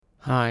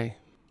Hi,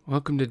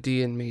 welcome to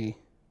D and Me,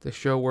 the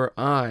show where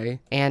I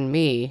and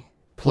me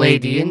play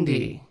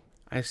D&D.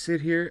 I sit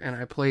here and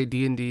I play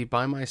D&D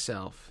by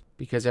myself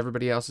because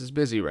everybody else is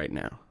busy right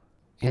now.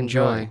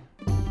 Enjoy.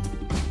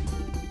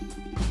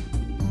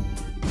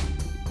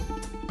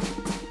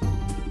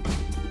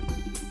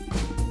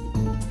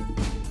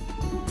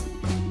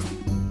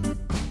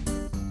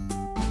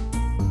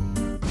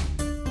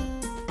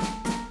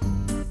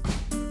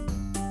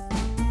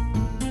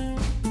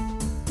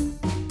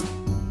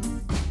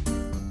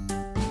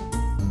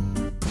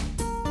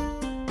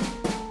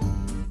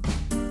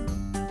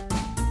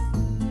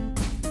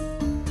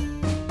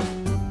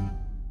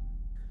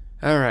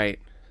 Alright,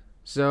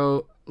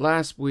 so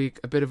last week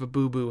a bit of a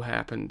boo-boo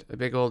happened, a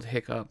big old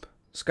hiccup.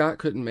 Scott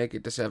couldn't make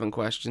it to 7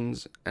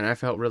 questions, and I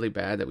felt really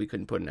bad that we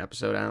couldn't put an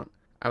episode out.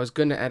 I was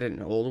going to edit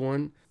an old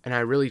one, and I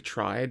really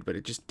tried, but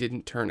it just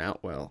didn't turn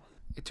out well.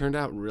 It turned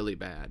out really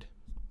bad.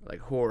 Like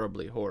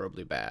horribly,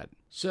 horribly bad.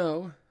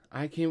 So,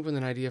 I came up with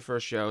an idea for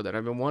a show that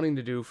I've been wanting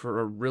to do for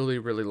a really,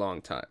 really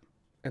long time.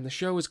 And the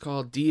show is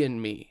called D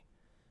and Me.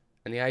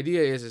 And the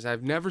idea is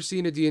I've never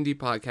seen a D&D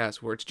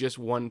podcast where it's just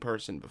one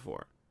person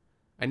before.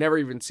 I never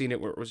even seen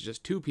it where it was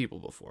just 2 people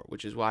before,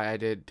 which is why I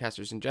did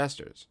Testers and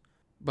Jesters.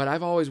 But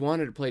I've always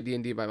wanted to play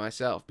D&D by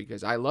myself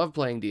because I love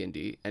playing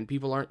D&D and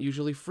people aren't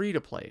usually free to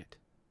play it.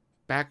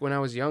 Back when I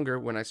was younger,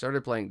 when I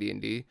started playing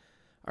D&D,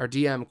 our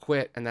DM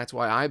quit, and that's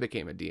why I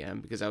became a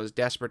DM, because I was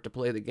desperate to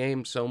play the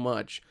game so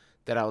much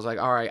that I was like,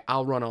 alright,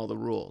 I'll run all the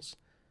rules.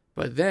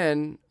 But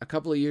then, a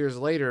couple of years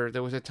later,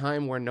 there was a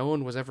time where no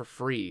one was ever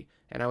free,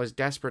 and I was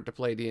desperate to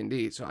play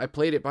D&D, so I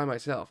played it by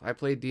myself. I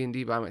played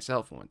D&D by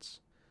myself once.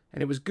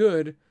 And it was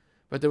good,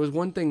 but there was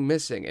one thing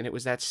missing, and it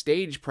was that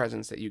stage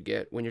presence that you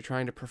get when you're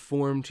trying to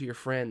perform to your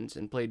friends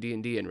and play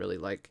D&D and really,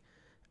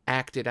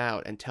 act it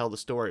out and tell the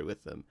story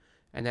with them.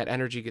 And that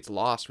energy gets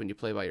lost when you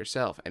play by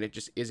yourself, and it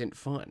just isn't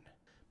fun.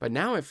 But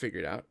now I've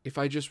figured out, if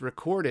I just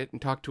record it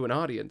and talk to an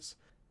audience,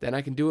 then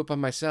I can do it by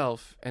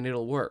myself, and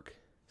it'll work.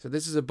 So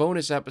this is a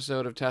bonus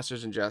episode of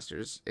Testers and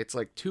Jesters. It's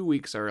 2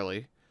 weeks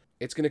early.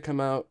 It's going to come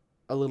out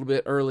a little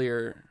bit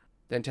earlier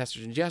than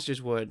Testers and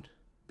Jesters would,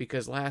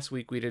 because last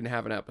week we didn't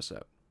have an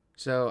episode.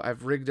 So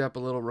I've rigged up a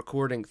little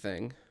recording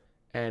thing,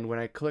 and when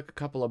I click a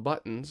couple of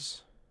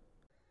buttons...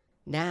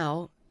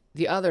 Now,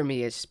 the other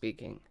me is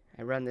speaking.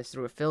 I run this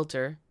through a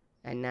filter,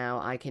 and now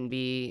I can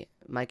be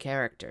my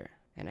character,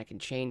 and I can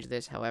change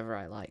this however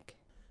I like.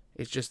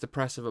 It's just the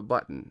press of a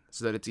button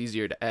so that it's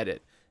easier to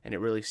edit, and it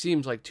really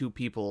seems like 2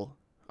 people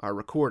are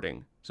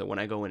recording, so when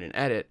I go in and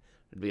edit,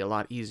 it'd be a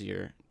lot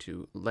easier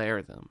to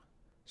layer them.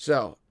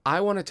 So,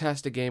 I want to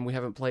test a game we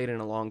haven't played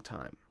in a long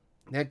time.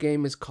 That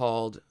game is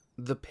called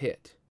The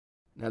Pit.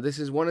 Now, this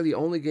is one of the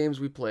only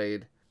games we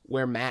played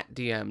where Matt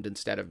DM'd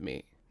instead of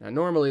me. Now,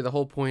 normally the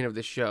whole point of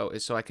this show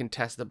is so I can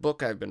test the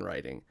book I've been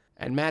writing,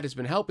 and Matt has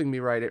been helping me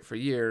write it for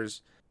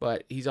years,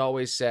 but he's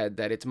always said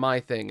that it's my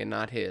thing and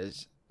not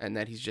his, and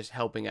that he's just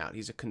helping out.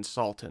 He's a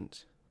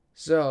consultant.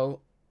 So,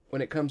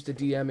 when it comes to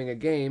DMing a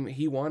game,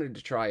 he wanted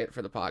to try it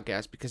for the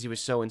podcast because he was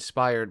so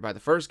inspired by the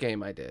first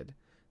game I did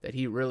that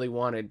he really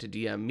wanted to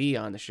DM me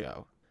on the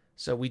show.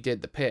 So we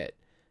did The Pit.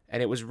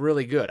 And it was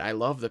really good. I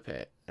love The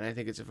Pit, and I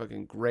think it's a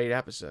fucking great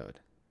episode.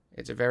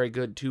 It's a very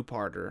good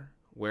 2-parter,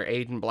 where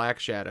Aiden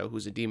Blackshadow,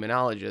 who's a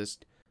demonologist,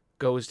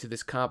 goes to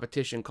this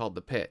competition called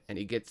The Pit, and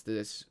he gets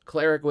this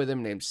cleric with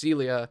him named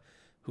Celia,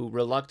 who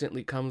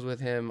reluctantly comes with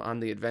him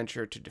on the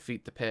adventure to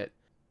defeat the Pit.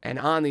 And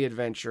on the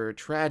adventure,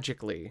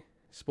 tragically,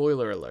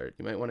 spoiler alert,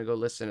 you might want to go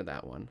listen to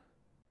that one.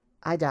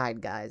 I died,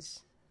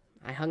 guys.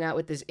 I hung out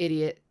with this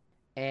idiot,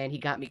 and he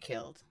got me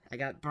killed. I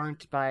got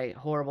burnt by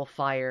horrible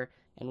fire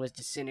and was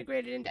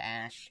disintegrated into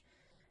ash,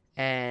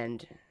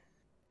 and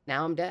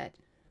now I'm dead.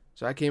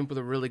 So I came up with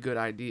a really good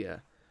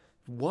idea.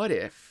 What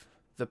if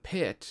the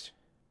Pit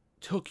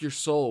took your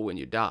soul when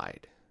you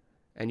died,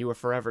 and you were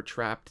forever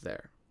trapped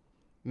there?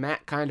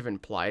 Matt kind of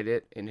implied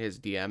it in his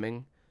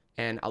DMing,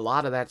 and a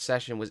lot of that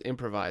session was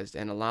improvised,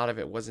 and a lot of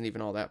it wasn't even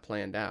all that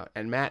planned out,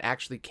 and Matt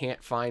actually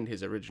can't find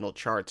his original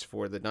charts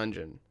for the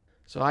dungeon.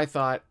 So I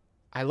thought,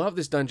 I love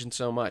this dungeon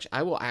so much,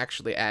 I will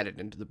actually add it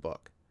into the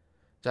book.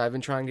 So I've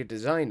been trying to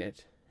design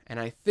it, and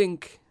I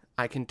think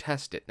I can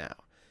test it now.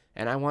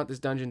 And I want this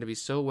dungeon to be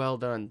so well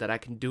done that I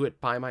can do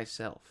it by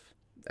myself.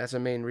 That's the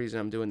main reason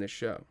I'm doing this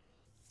show.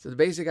 So the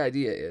basic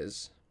idea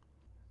is,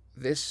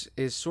 this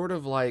is sort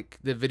of like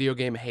the video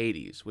game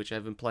Hades, which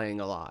I've been playing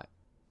a lot.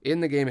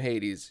 In the game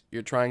Hades,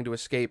 you're trying to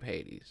escape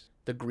Hades,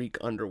 the Greek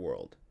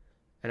underworld.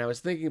 And I was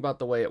thinking about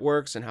the way it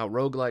works and how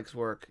roguelikes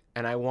work,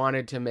 and I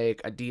wanted to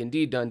make a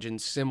D&D dungeon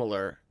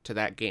similar to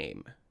that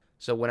game.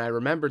 So when I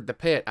remembered The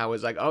Pit, I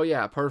was like, oh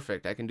yeah,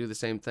 perfect, I can do the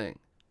same thing.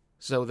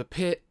 So The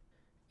Pit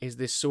is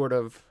this sort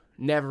of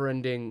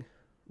never-ending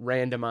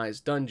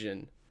randomized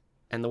dungeon,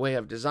 and the way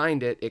I've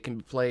designed it, it can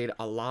be played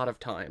a lot of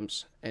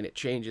times, and it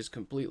changes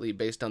completely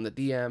based on the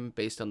DM,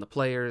 based on the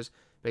players,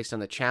 based on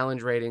the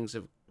challenge ratings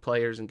of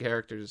players and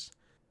characters.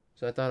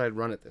 So I thought I'd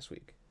run it this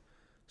week.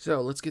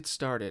 So let's get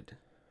started.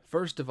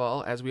 First of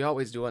all, as we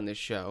always do on this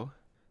show,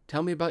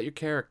 tell me about your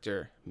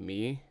character,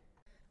 me.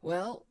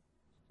 Well,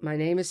 My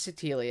name is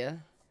Cecilia.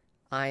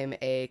 I'm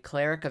a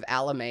cleric of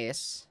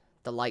Alamaeus,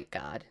 the light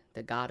god,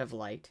 the god of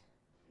light.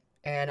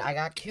 And I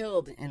got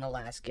killed in the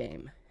last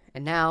game.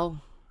 And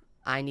now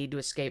I need to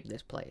escape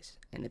this place,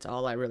 and it's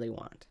all I really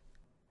want.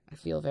 I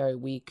feel very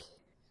weak,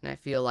 and I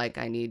feel like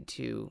I need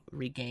to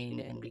regain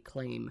and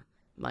reclaim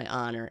my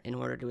honor in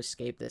order to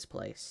escape this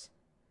place.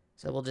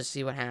 So we'll just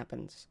see what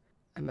happens.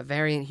 I'm a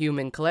variant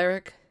human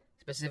cleric,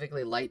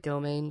 specifically light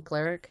domain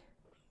cleric,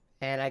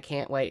 and I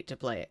can't wait to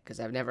play it,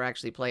 because I've never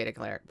actually played a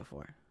cleric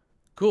before.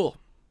 Cool.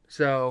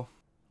 So,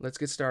 let's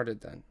get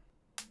started then.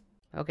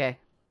 Okay,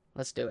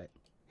 let's do it.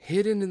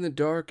 Hidden in the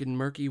dark and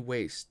murky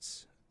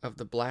wastes of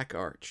the Black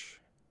Arch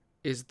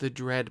is the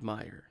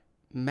Dreadmire.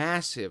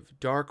 Massive,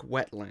 dark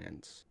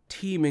wetlands,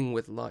 teeming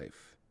with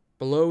life.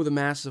 Below the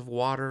massive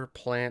water,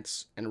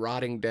 plants, and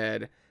rotting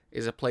dead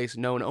is a place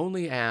known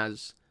only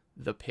as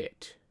the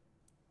Pit.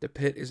 The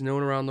Pit is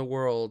known around the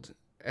world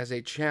as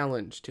a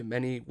challenge to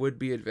many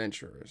would-be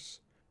adventurers.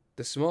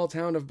 The small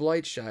town of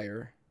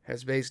Blightshire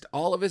has based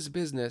all of its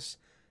business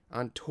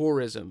on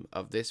tourism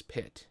of this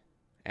pit.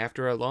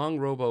 After a long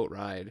rowboat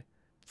ride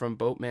from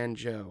Boatman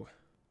Joe,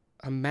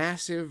 a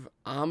massive,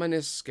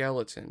 ominous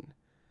skeleton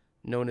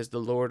known as the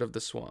Lord of the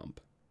Swamp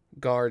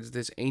guards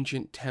this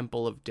ancient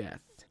temple of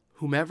death.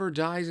 Whomever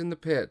dies in the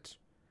pit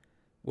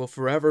will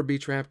forever be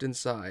trapped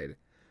inside,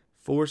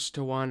 forced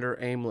to wander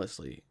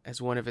aimlessly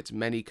as one of its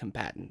many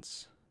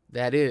combatants.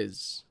 That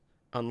is,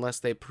 unless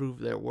they prove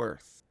their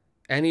worth.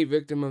 Any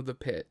victim of the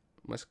pit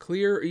must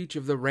clear each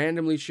of the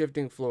randomly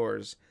shifting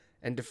floors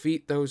and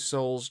defeat those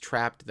souls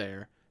trapped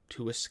there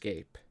to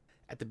escape.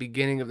 At the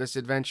beginning of this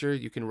adventure,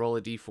 you can roll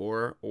a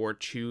d4 or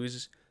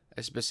choose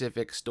a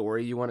specific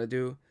story you want to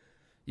do.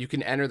 You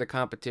can enter the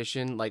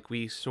competition like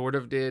we sort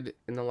of did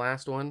in the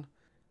last one.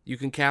 You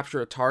can capture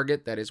a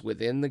target that is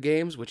within the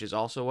games, which is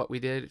also what we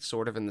did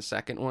sort of in the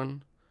second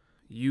one.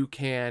 You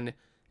can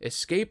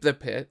escape the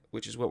pit,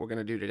 which is what we're going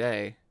to do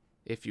today,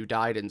 if you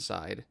died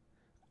inside.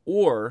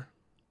 Or,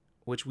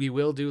 which we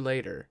will do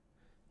later,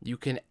 you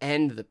can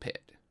end the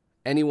pit.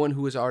 Anyone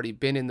who has already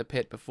been in the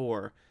pit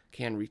before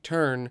can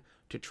return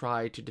to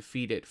try to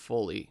defeat it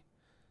fully,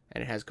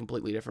 and it has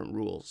completely different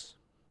rules.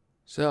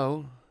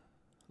 So,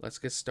 let's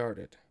get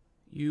started.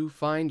 You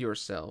find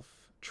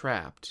yourself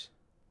trapped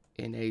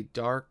in a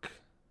dark,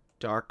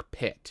 dark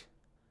pit.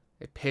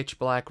 A pitch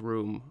black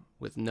room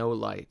with no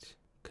light,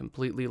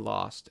 completely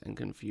lost and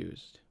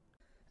confused.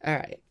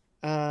 Alright,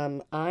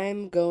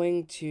 I'm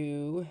going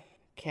to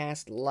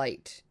cast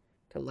light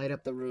to light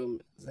up the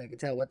room so I can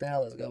tell what the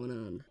hell is going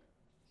on.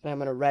 And I'm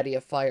going to ready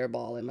a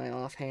fireball in my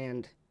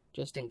offhand,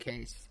 just in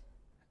case.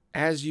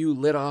 As you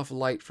lit off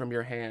light from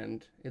your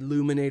hand,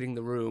 illuminating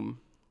the room,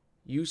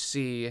 you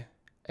see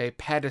a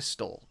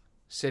pedestal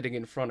sitting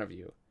in front of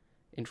you,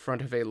 in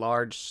front of a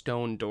large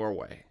stone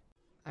doorway.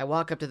 I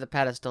walk up to the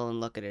pedestal and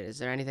look at it. Is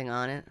there anything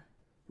on it?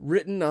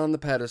 Written on the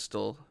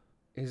pedestal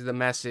is the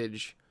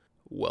message,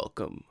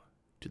 "Welcome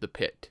to the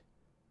pit."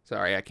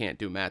 Sorry, I can't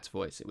do Matt's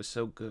voice. It was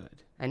so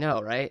good. I know,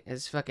 right?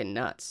 It's fucking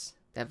nuts.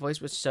 That voice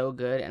was so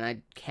good, and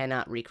I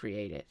cannot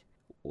recreate it.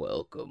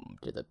 Welcome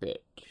to the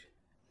pit.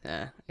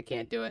 I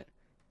can't do it,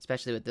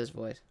 especially with this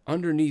voice.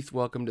 Underneath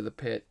Welcome to the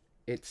Pit,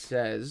 it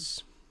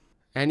says,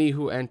 "Any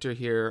who enter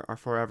here are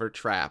forever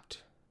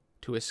trapped.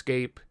 To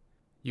escape,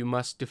 you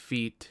must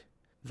defeat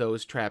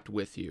those trapped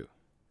with you."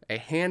 A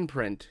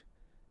handprint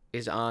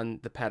is on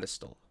the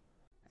pedestal.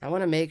 I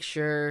want to make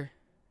sure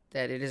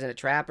that it isn't a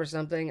trap or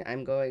something.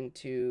 I'm going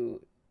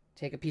to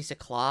take a piece of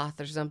cloth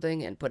or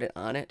something and put it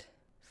on it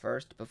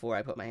first before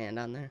I put my hand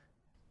on there.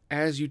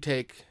 As you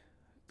take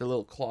the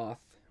little cloth,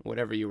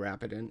 whatever you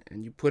wrap it in,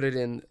 and you put it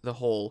in the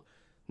hole,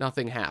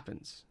 nothing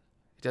happens.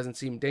 It doesn't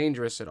seem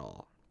dangerous at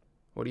all.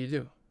 What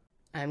do?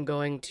 I'm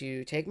going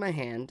to take my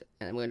hand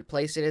and I'm going to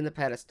place it in the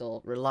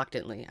pedestal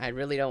reluctantly. I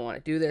really don't want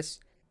to do this,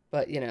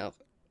 but you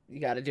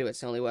got to do it.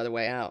 It's the only other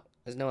way out.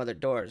 There's no other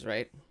doors,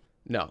 right?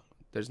 No,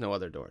 there's no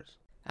other doors.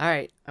 All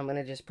right, I'm going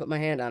to just put my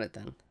hand on it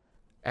then.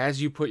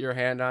 As you put your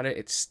hand on it,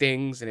 it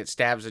stings and it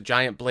stabs a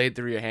giant blade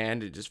through your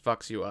hand. It just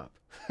fucks you up.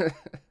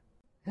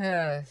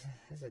 That's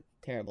a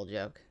terrible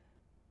joke.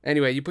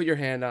 Anyway, you put your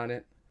hand on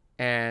it,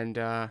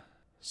 and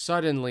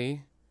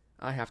suddenly,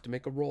 I have to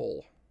make a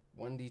roll.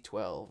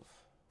 1d12.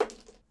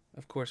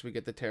 Of course, we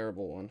get the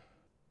terrible one.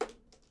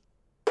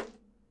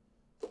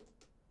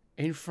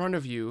 In front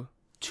of you,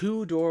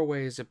 two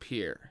doorways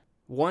appear.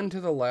 One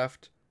to the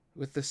left,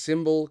 with the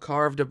symbol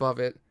carved above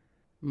it,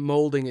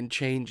 molding and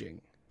changing.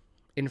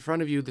 In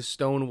front of you, the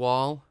stone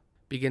wall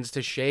begins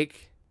to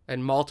shake,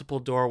 and multiple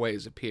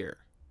doorways appear.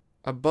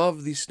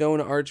 Above the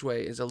stone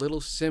archway is a little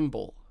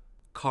symbol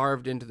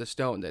carved into the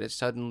stone that has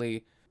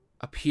suddenly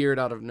appeared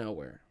out of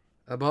nowhere.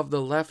 Above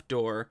the left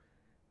door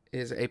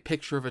is a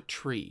picture of a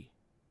tree.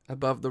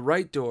 Above the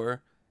right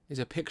door is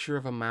a picture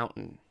of a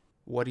mountain.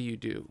 What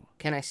do?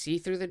 Can I see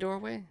through the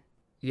doorway?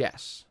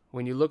 Yes.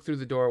 When you look through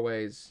the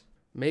doorways,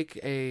 make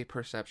a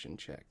perception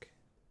check.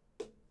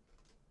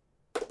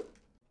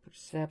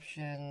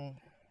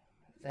 Perception.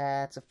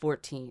 That's a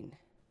 14.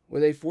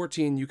 With a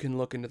 14, you can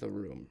look into the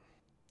room.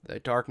 The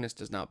darkness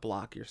does not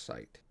block your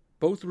sight.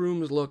 Both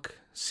rooms look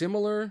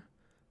similar,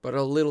 but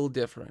a little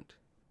different.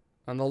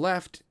 On the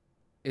left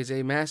is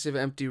a massive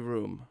empty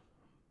room,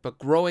 but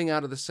growing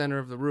out of the center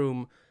of the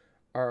room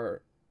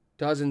are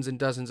dozens and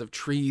dozens of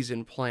trees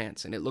and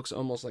plants, and it looks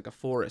almost like a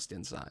forest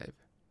inside.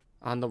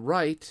 On the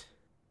right,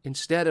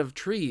 instead of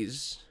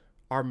trees,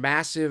 are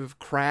massive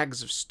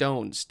crags of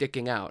stone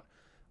sticking out,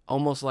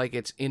 almost like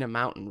it's in a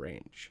mountain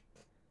range.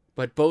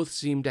 But both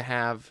seem to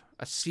have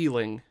a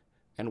ceiling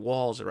and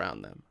walls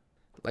around them,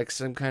 like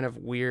some kind of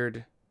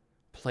weird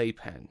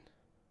playpen.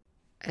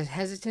 As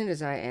hesitant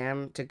as I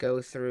am to go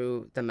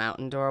through the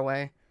mountain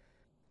doorway,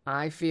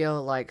 I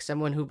feel like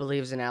someone who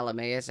believes in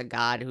Alameus, a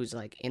god who's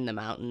like in the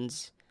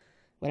mountains.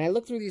 When I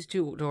look through these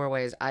two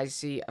doorways, I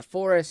see a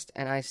forest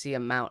and I see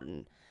a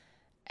mountain.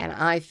 And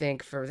I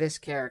think for this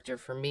character,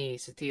 for me,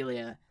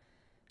 Cecilia,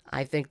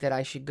 I think that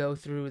I should go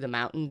through the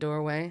mountain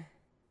doorway,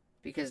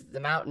 because the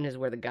mountain is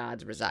where the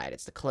gods reside.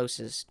 It's the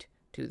closest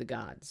to the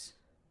gods.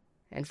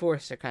 And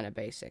forests are kind of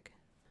basic.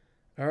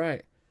 All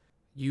right.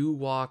 You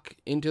walk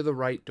into the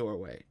right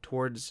doorway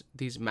towards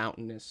these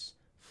mountainous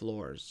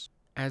floors.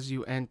 As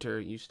you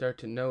enter, you start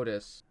to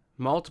notice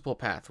multiple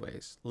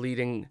pathways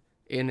leading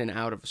in and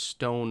out of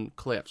stone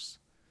cliffs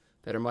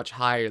that are much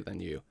higher than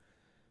you.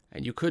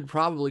 And you could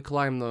probably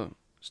climb the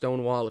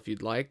stone wall if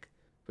you'd like,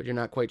 but you're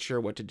not quite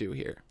sure what to do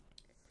here.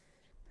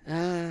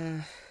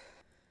 I'm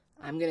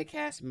going to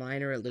cast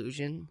Minor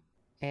Illusion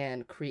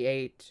and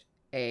create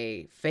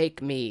a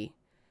fake me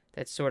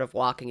that's sort of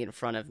walking in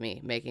front of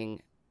me,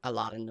 making a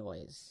lot of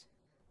noise.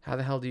 How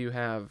the hell do you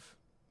have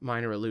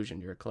Minor Illusion?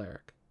 You're a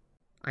cleric.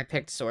 I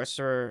picked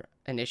Sorcerer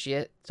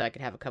Initiate so I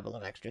could have a couple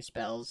of extra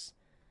spells,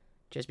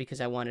 just because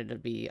I wanted to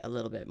be a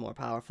little bit more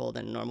powerful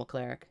than a normal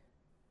cleric,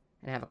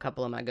 and have a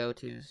couple of my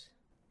go-tos.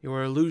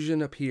 Your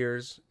illusion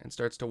appears and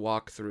starts to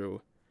walk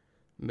through,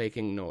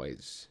 making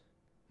noise.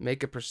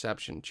 Make a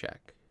perception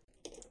check.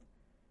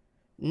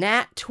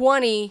 Nat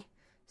 20!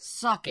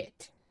 Suck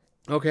it!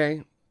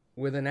 Okay,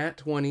 with a nat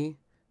 20,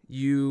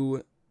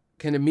 you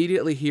can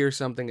immediately hear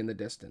something in the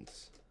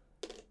distance.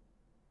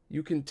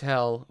 You can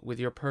tell with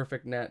your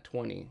perfect nat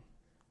 20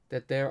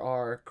 that there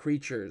are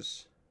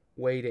creatures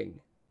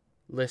waiting,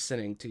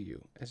 listening to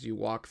you as you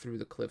walk through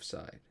the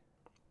cliffside.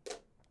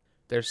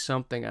 There's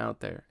something out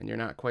there, and you're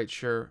not quite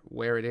sure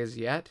where it is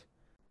yet.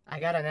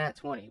 I got a nat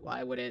 20.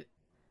 Why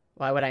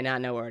would I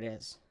not know where it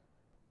is?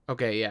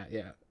 Okay,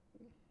 yeah.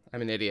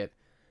 I'm an idiot.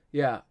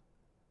 Yeah,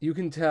 you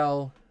can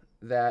tell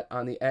that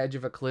on the edge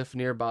of a cliff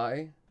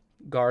nearby,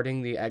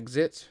 guarding the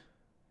exit,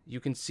 you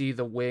can see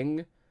the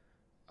wing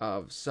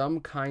of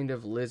some kind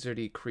of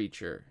lizardy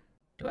creature.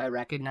 Do I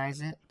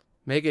recognize it?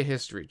 Make a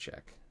history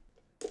check.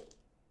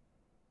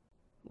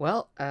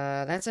 Well,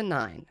 that's a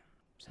 9.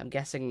 So I'm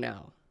guessing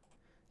no.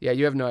 Yeah,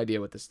 you have no idea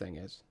what this thing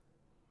is.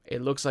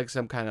 It looks like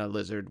some kind of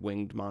lizard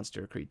winged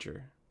monster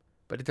creature,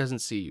 but it doesn't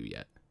see you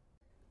yet.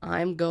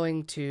 I'm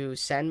going to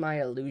send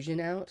my illusion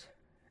out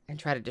and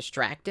try to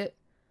distract it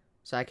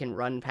so I can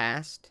run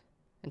past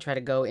and try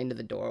to go into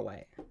the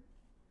doorway.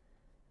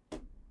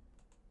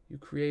 You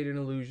create an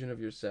illusion of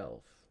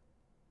yourself.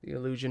 The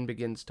illusion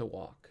begins to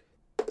walk.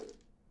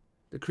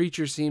 The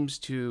creature seems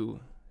to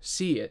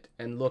see it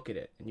and look at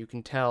it, and you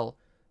can tell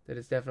that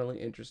it's definitely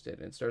interested,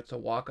 and starts to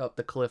walk up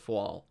the cliff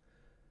wall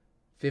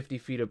 50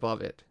 feet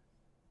above it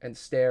and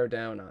stare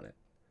down on it.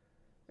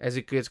 As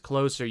it gets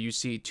closer, you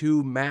see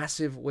 2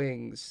 massive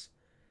wings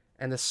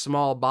and the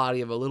small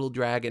body of a little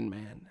dragon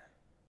man.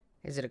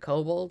 Is it a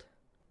kobold?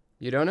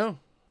 You don't know.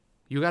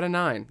 You got a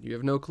 9. You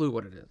have no clue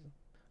what it is.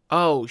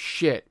 Oh,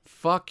 shit.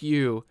 Fuck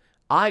you.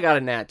 I got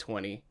a nat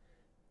 20.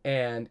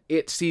 And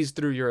it sees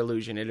through your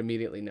illusion. It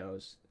immediately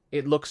knows.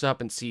 It looks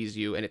up and sees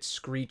you, and it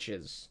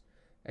screeches.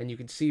 And you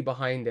can see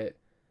behind it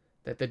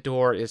that the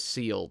door is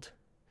sealed.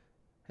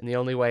 And the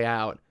only way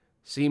out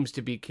seems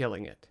to be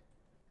killing it.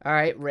 All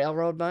right,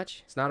 railroad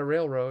much? It's not a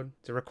railroad.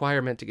 It's a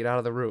requirement to get out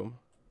of the room.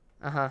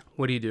 Uh-huh.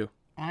 What do you do?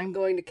 I'm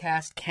going to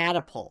cast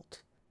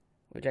Catapult,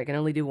 which I can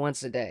only do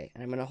once a day.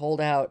 And I'm going to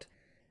hold out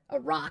a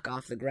rock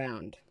off the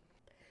ground.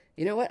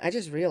 You know what? I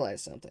just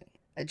realized something.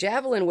 A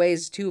javelin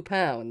weighs 2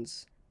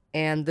 pounds,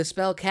 and the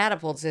spell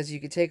Catapult says you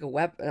could take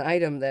an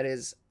item that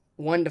is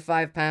 1 to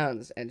 5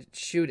 pounds and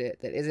shoot it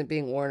that isn't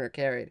being worn or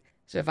carried.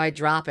 So if I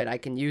drop it, I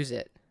can use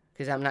it,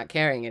 because I'm not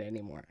carrying it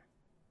anymore.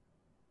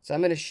 So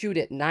I'm going to shoot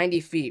it 90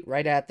 feet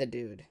right at the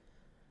dude.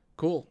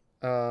 Cool.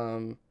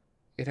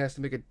 It has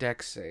to make a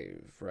dex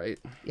save, right?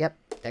 Yep,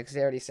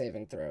 dexterity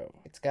saving throw.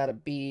 It's got to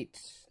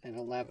beat an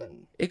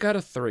 11. It got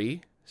a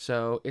 3,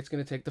 so it's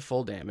going to take the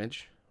full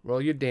damage. Roll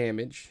your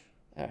damage.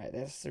 Alright,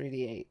 that's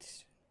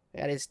 3d8.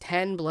 That is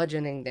 10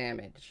 bludgeoning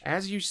damage.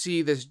 As you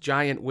see this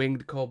giant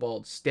winged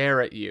kobold stare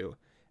at you,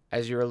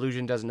 as your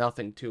illusion does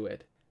nothing to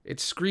it,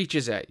 it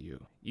screeches at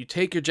you. You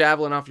take your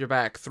javelin off your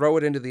back, throw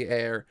it into the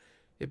air.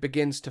 It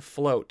begins to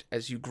float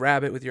as you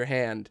grab it with your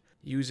hand,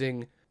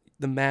 using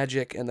the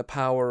magic and the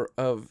power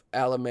of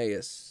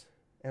Alameus.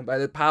 And by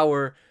the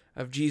power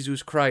of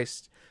Jesus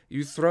Christ,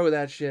 you throw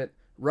that shit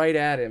right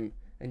at him,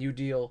 and you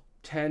deal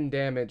 10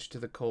 damage to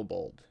the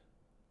kobold.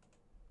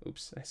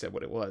 Oops, I said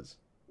what it was.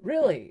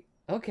 Really?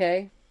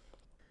 Okay.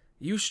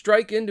 You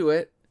strike into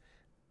it,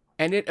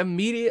 and it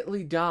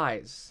immediately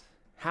dies.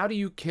 How do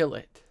you kill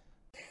it?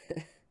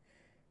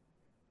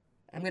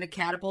 I'm going to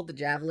catapult the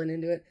javelin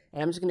into it,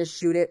 and I'm just going to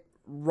shoot it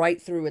right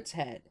through its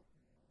head.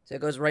 So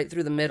it goes right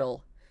through the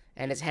middle,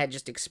 and its head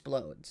just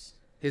explodes.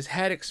 His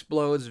head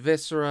explodes,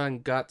 viscera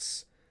and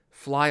guts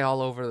fly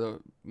all over the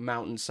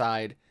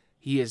mountainside.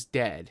 He is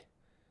dead.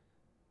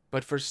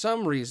 But for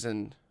some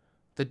reason,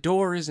 the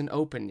door isn't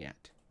open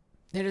yet.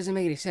 That doesn't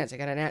make any sense. I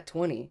got a nat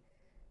 20.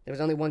 There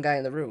was only one guy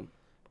in the room.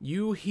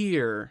 You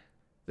hear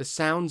the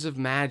sounds of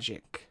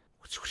magic.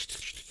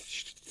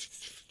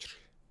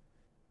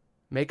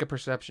 Make a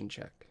perception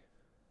check.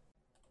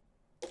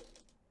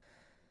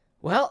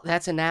 Well,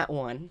 that's a nat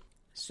 1,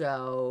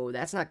 so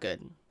that's not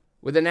good.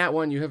 With a nat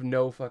 1, you have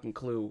no fucking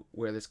clue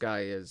where this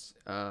guy is,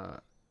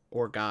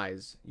 or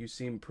guys. You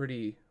seem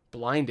pretty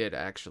blinded,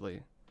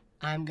 actually.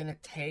 I'm going to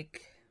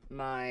take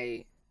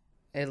my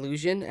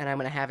illusion, and I'm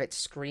going to have it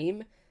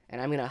scream,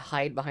 and I'm going to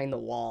hide behind the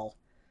wall,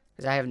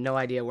 because I have no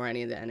idea where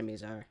any of the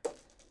enemies are.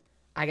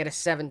 I got a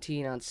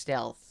 17 on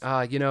stealth.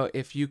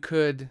 If you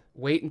could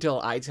wait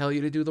until I tell you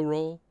to do the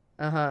roll.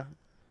 Uh-huh.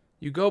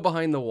 You go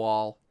behind the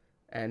wall,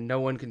 and no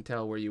one can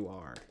tell where you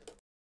are.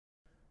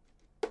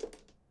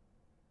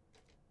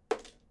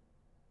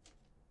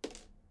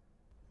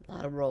 A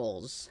lot of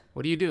rolls.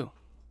 What do you do?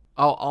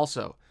 Oh,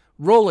 also,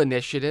 roll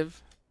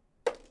initiative.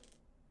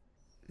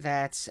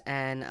 That's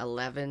an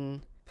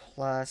 11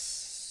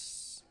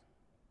 plus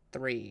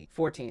 3.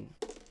 14.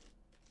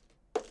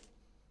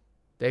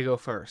 They go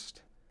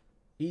first.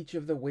 Each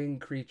of the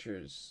winged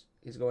creatures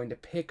is going to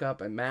pick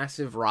up a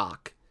massive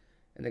rock,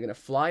 and they're going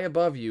to fly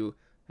above you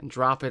and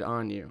drop it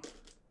on you.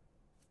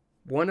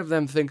 One of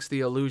them thinks the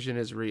illusion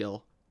is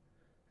real,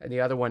 and the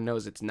other one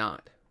knows it's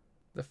not.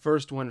 The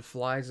first one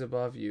flies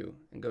above you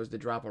and goes to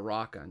drop a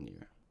rock on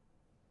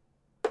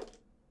you.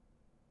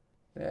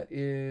 That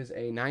is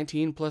a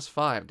 19 plus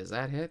 5. Does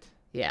that hit?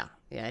 Yeah,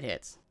 it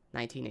hits.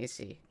 19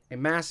 AC. A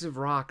massive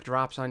rock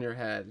drops on your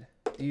head,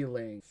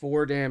 dealing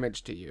 4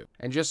 damage to you.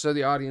 And just so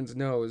the audience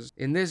knows,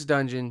 in this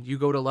dungeon, you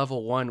go to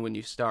level 1 when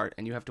you start,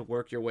 and you have to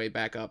work your way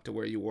back up to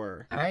where you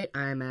were. Alright,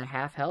 I'm at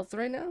half health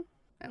right now.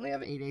 I only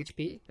have 8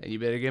 HP. And you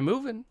better get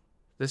moving.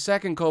 The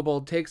second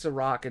kobold takes a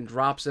rock and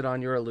drops it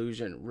on your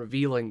illusion,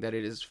 revealing that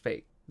it is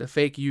fake. The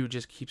fake you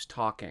just keeps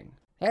talking.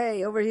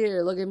 Hey, over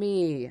here, look at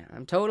me.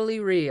 I'm totally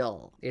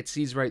real. It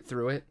sees right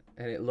through it,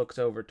 and it looks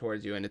over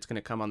towards you, and it's going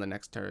to come on the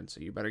next turn, so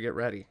you better get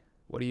ready.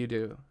 What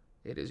do?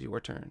 It is your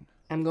turn.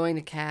 I'm going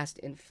to cast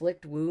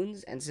Inflict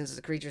Wounds, and since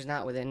the creature's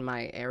not within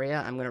my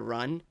area, I'm going to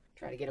run,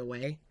 try to get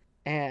away.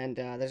 And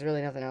there's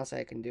really nothing else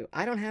I can do.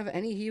 I don't have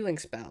any healing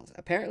spells.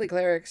 Apparently,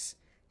 clerics,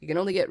 you can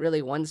only get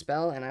really one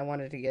spell, and I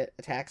wanted to get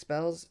attack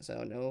spells,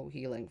 so no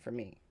healing for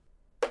me.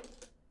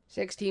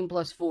 16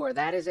 plus 4,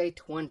 that is a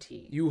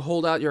 20. You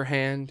hold out your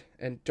hand,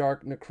 and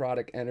dark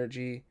necrotic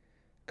energy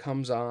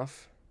comes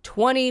off.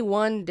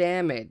 21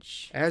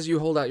 damage. As you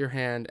hold out your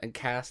hand and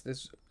cast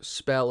this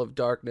spell of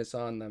darkness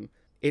on them,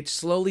 it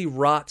slowly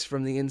rots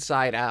from the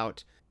inside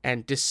out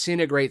and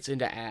disintegrates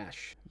into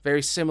ash,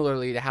 very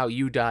similarly to how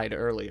you died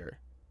earlier.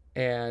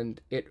 And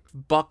it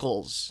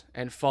buckles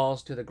and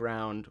falls to the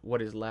ground,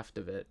 what is left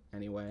of it,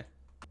 anyway.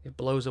 It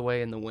blows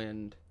away in the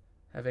wind,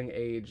 having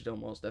aged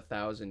almost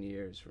 1,000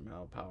 years from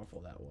how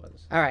powerful that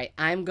was. Alright,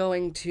 I'm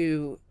going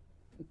to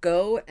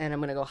go, and I'm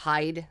going to go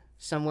hide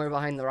somewhere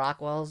behind the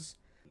rock walls,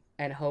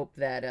 and hope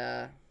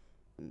that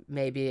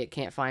maybe it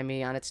can't find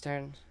me on its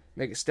turn.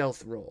 Make a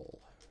stealth roll.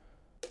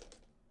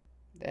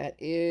 That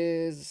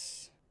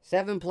is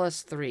 7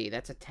 plus 3.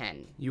 That's a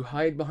 10. You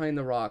hide behind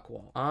the rock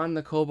wall. On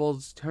the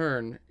kobold's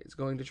turn, it's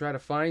going to try to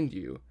find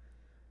you,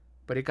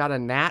 but it got a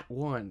nat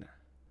 1.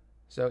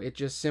 So it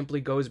just simply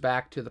goes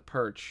back to the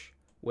perch,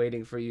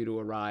 waiting for you to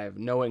arrive,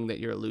 knowing that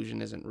your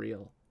illusion isn't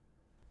real.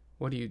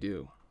 What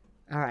do?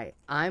 Alright,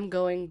 I'm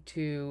going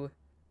to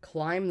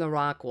climb the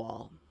rock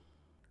wall.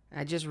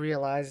 I just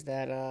realized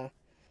that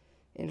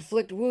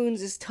Inflict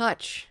Wounds is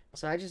touch,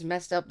 so I just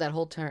messed up that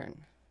whole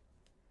turn.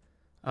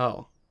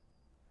 Oh.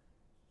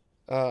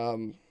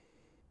 Well,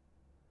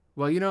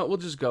 we'll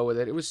just go with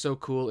it. It was so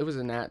cool. It was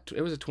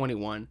a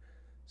 21.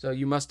 So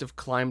you must have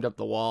climbed up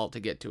the wall to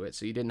get to it,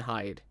 so you didn't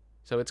hide.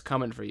 So it's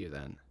coming for you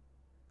then.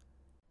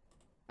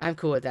 I'm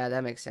cool with that.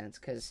 That makes sense,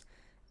 because,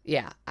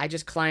 yeah, I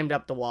just climbed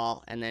up the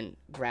wall and then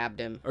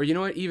grabbed him. Or you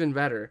know what? Even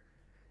better.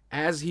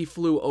 As he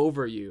flew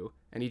over you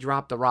and he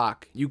dropped the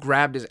rock, you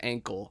grabbed his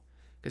ankle,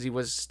 because he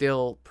was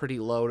still pretty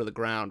low to the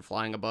ground,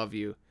 flying above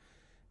you.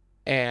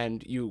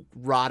 And you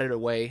rotted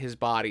away his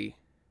body,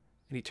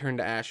 and he turned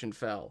to ash and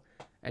fell.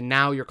 And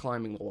now you're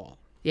climbing the wall.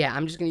 Yeah,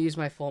 I'm just going to use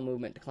my full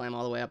movement to climb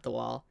all the way up the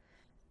wall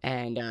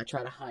and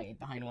try to hide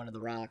behind one of the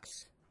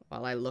rocks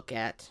while I look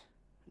at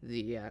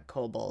the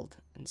kobold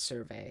and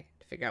survey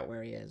to figure out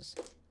where he is.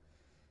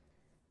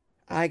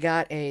 I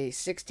got a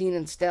 16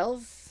 in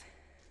stealth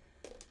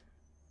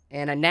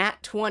and a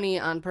nat 20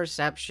 on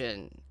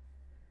perception.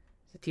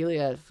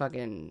 Cecilia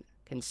fucking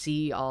can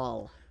see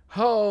all.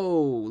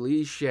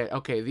 Holy shit.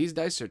 Okay, these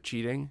dice are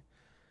cheating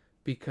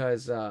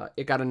because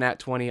it got a nat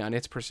 20 on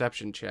its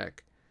perception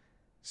check.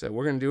 So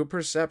we're going to do a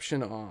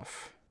perception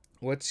off.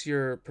 What's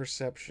your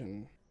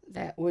perception?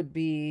 That would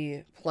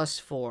be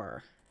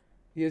 +4.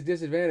 He has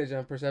disadvantage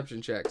on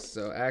perception checks,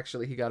 so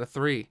actually he got a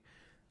 3.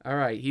 All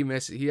right, he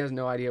misses. He has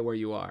no idea where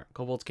you are.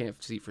 Kobolds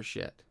can't see for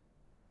shit.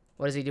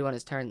 What does he do on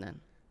his turn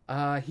then?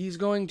 He's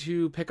going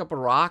to pick up a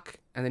rock,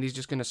 and then he's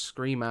just going to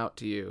scream out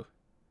to you.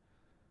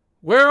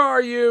 Where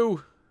are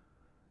you?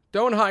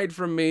 Don't hide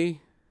from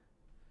me.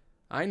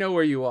 I know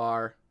where you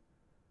are.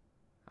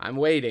 I'm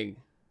waiting.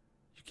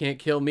 You can't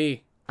kill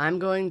me. I'm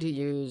going to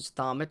use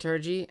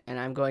thaumaturgy, and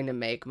I'm going to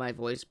make my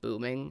voice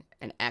booming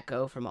and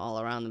echo from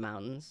all around the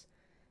mountains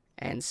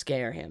and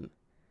scare him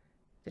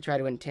to try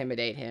to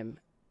intimidate him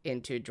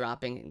into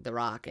dropping the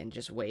rock and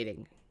just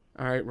waiting.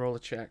 All right, roll a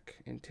check.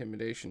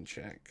 Intimidation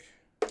check.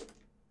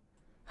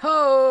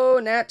 Ho!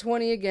 Nat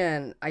 20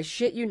 again. I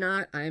shit you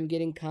not, I am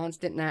getting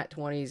constant nat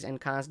 20s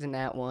and constant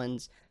nat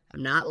 1s.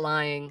 I'm not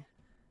lying.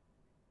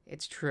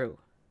 It's true.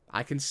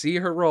 I can see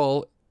her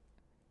roll.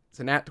 It's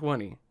a nat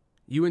 20.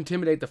 You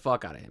intimidate the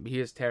fuck out of him. He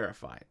is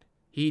terrified.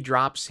 He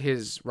drops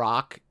his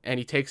rock, and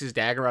he takes his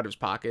dagger out of his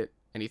pocket,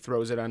 and he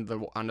throws it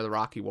onto the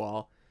rocky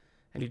wall.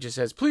 And he just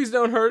says, please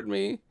don't hurt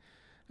me.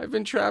 I've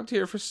been trapped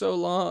here for so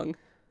long.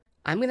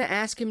 I'm going to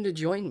ask him to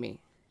join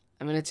me.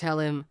 I'm going to tell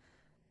him,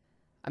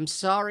 I'm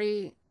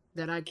sorry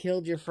that I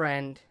killed your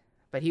friend,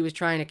 but he was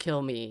trying to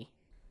kill me.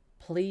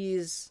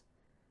 Please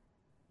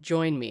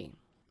join me,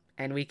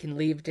 and we can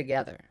leave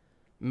together.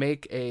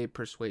 Make a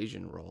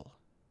persuasion roll.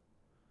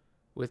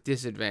 With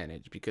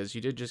disadvantage, because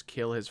you did just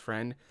kill his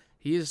friend.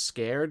 He is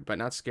scared, but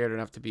not scared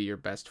enough to be your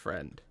best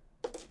friend.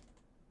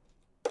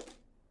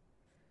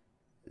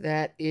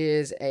 That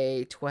is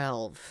a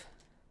 12.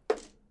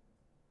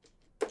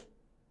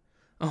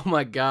 Oh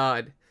my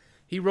god.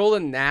 He rolled a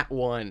nat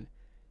 1.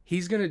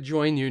 He's gonna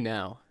join you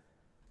now.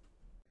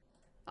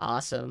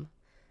 Awesome.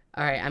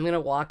 Alright, I'm going to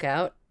walk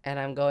out, and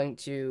I'm going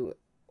to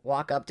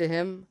walk up to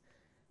him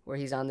where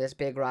he's on this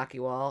big rocky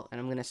wall, and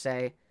I'm going to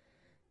say,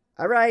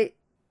 alright,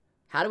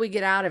 how do we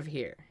get out of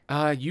here?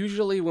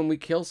 Usually when we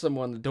kill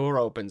someone, the door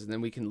opens and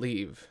then we can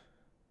leave.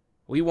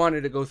 We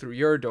wanted to go through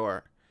your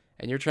door,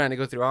 and you're trying to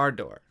go through our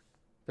door.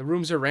 The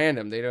rooms are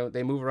random.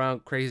 They move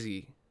around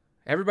crazy.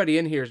 Everybody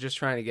in here is just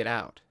trying to get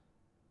out.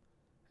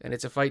 And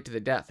it's a fight to the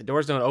death. The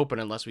doors don't open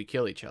unless we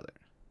kill each other.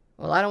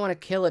 Well, I don't want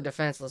to kill a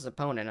defenseless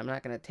opponent. I'm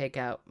not going to take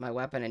out my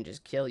weapon and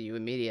just kill you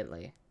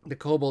immediately. The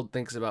kobold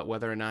thinks about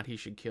whether or not he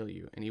should kill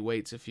you, and he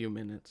waits a few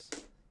minutes.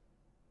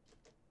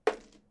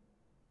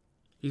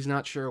 He's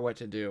not sure what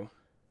to do.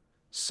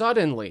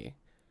 Suddenly,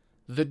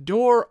 the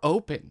door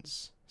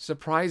opens,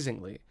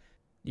 surprisingly.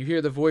 You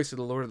hear the voice of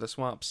the Lord of the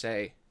Swamp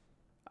say,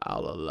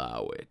 I'll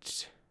allow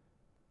it.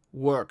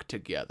 Work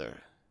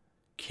together.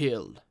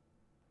 Kill.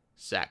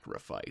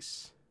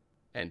 Sacrifice.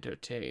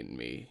 Entertain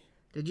me.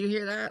 Did you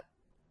hear that?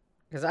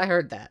 Because I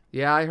heard that.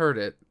 Yeah, I heard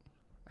it.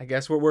 I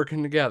guess we're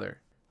working together.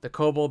 The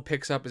kobold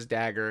picks up his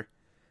dagger.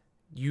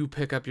 You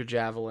pick up your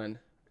javelin.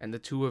 And the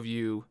two of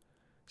you,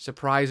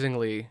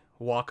 surprisingly,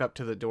 walk up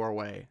to the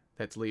doorway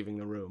that's leaving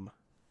the room.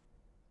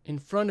 In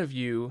front of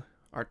you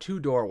are two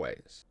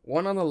doorways.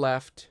 One on the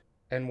left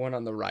and one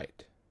on the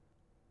right.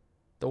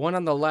 The one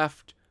on the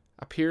left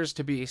appears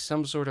to be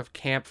some sort of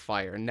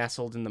campfire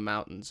nestled in the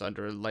mountains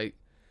under a light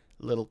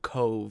little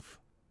cove.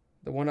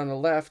 The one on the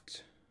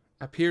left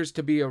appears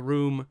to be a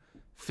room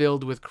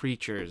filled with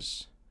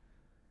creatures,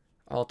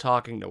 all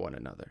talking to one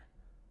another.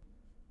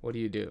 What do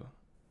you do?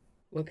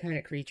 What kind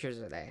of creatures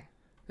are they?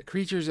 The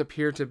creatures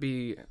appear to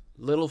be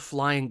little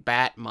flying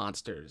bat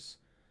monsters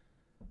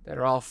that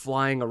are all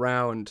flying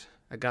around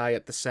a guy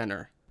at the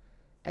center.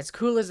 As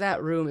cool as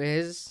that room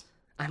is,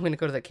 I'm going to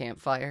go to the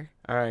campfire.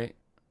 All right.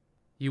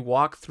 You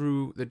walk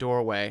through the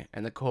doorway,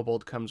 and the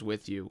kobold comes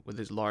with you with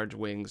his large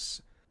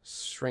wings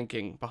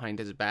shrinking behind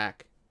his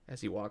back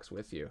as he walks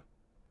with you.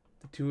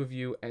 The two of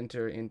you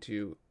enter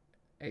into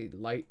a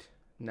light,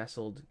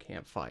 nestled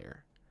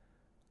campfire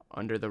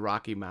under the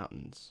Rocky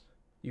Mountains.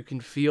 You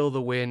can feel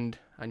the wind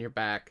on your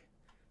back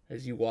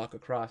as you walk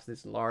across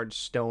this large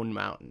stone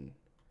mountain.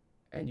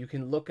 And you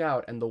can look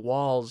out, and the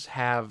walls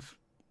have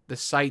the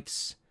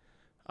sights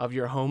of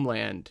your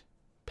homeland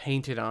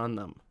painted on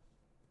them.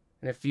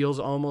 And it feels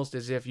almost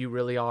as if you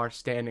really are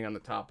standing on the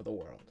top of the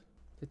world.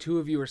 The two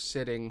of you are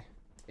sitting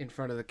in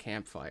front of the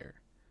campfire,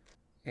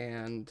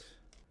 and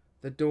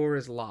the door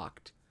is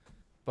locked,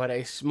 but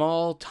a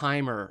small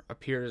timer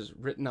appears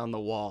written on the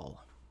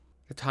wall.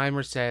 The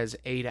timer says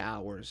 8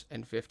 hours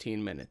and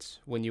 15 minutes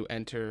when you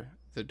enter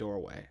the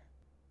doorway.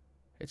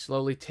 It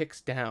slowly ticks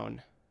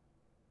down.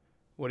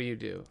 What do you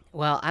do?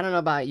 Well, I don't know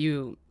about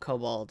you,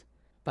 Kobold,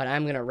 but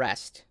I'm going to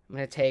rest. I'm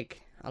going to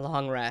take a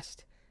long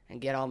rest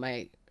and get all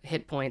my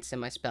hit points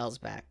and my spells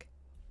back.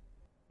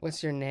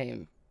 What's your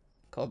name,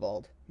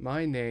 Kobold?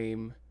 My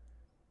name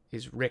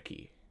is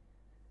Ricky.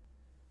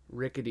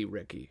 Rickety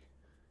Ricky.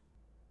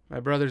 My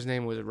brother's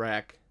name was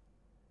Rack,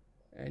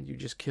 and you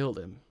just killed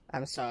him.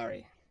 I'm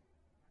sorry.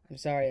 I'm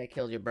sorry I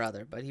killed your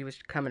brother, but he was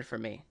coming for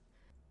me.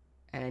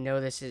 And I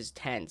know this is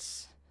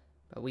tense,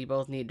 but we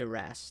both need to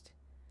rest.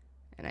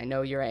 And I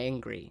know you're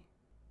angry,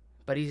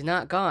 But he's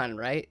not gone,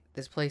 right?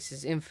 This place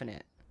is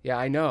infinite. Yeah,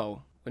 I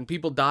know. When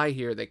people die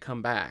here, they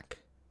come back.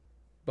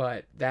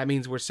 But that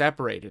means we're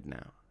separated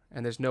now,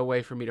 and there's no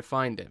way for me to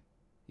find him.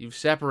 You've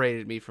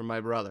separated me from my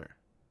brother.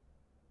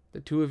 The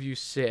two of you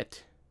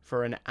sit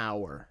for an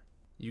hour.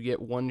 You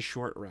get one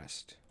short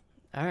rest.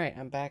 Alright,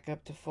 I'm back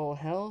up to full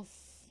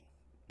health,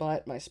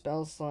 but my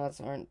spell slots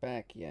aren't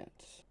back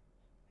yet.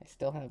 I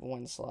still have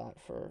one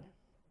slot for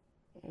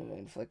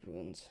inflict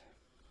wounds.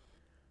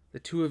 The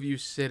two of you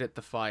sit at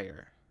the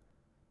fire,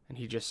 and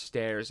he just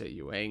stares at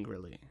you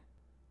angrily.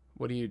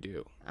 What do you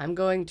do? I'm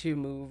going to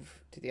move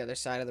to the other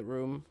side of the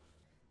room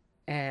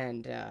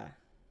and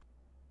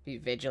be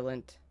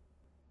vigilant.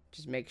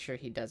 Just make sure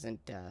he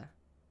doesn't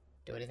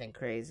do anything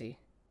crazy.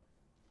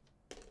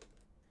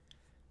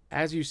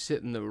 As you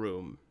sit in the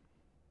room,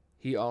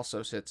 he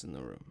also sits in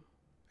the room,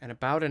 and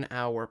about an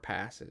hour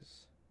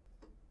passes.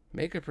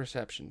 Make a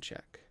perception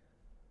check.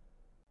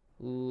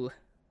 Ooh,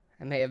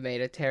 I may have made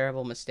a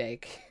terrible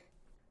mistake.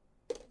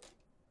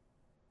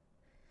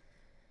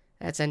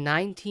 That's a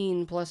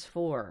 19 plus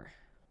 4.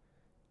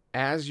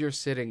 As you're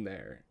sitting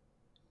there,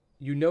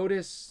 you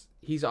notice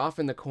he's off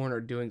in the corner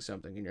doing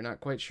something, and you're not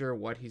quite sure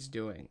what he's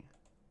doing.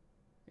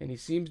 And he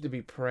seems to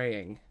be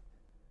praying.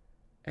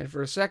 And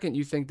for a second,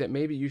 you think that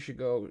maybe you should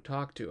go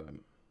talk to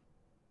him.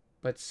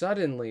 But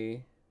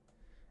suddenly,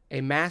 a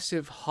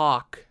massive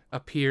hawk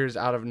appears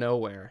out of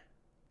nowhere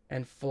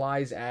and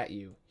flies at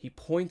you. He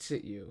points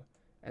at you,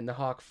 and the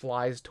hawk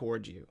flies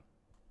towards you.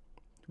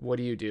 What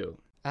do you do?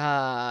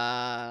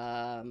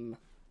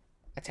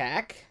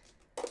 Attack?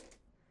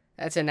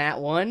 That's a nat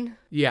 1?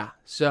 Yeah,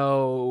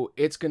 so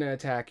it's going to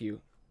attack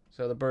you.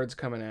 So the bird's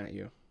coming at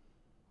you.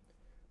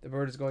 The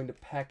bird is going to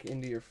peck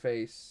into your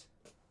face.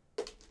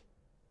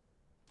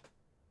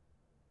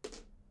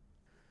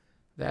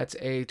 That's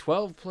a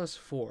 12 plus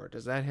 4.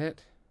 Does that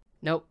hit?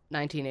 Nope,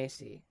 19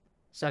 AC.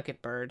 Suck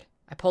it, bird.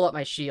 I pull up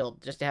my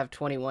shield just to have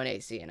 21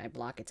 AC and I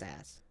block its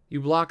ass. You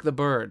block the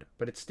bird,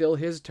 but it's still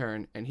his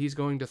turn, and he's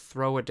going to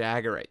throw a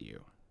dagger at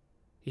you.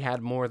 He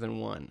had more than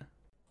one.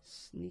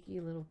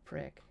 Sneaky little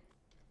prick.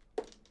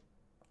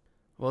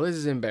 Well, this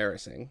is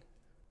embarrassing.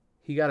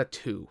 He got a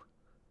 2.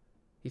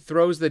 He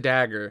throws the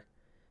dagger,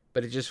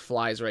 but it just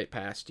flies right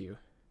past you.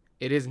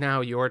 It is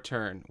now your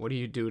turn. What do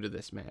you do to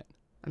this man?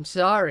 I'm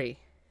sorry.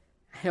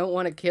 I don't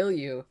want to kill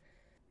you.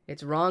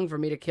 It's wrong for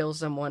me to kill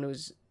someone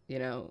who's,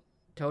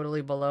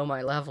 totally below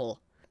my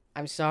level.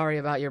 I'm sorry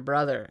about your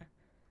brother,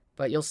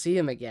 but you'll see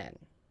him again.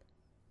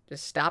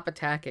 Just stop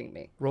attacking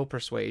me. Roll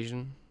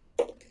persuasion.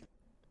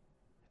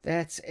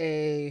 That's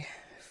a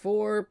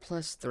 4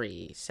 plus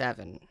 3,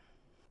 7.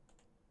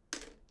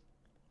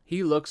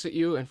 He looks at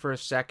you, and for a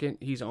second,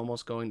 he's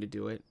almost going to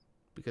do it,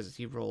 because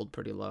he rolled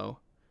pretty low.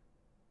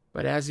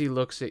 But as he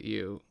looks at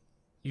you,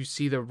 you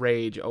see the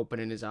rage open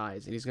in his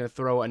eyes, and he's going to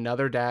throw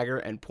another dagger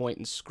and point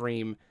and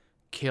scream,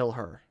 "Kill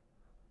her,"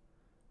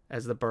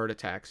 as the bird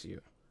attacks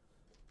you.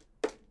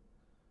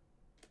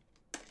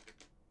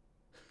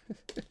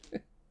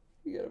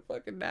 You got a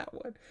fucking nat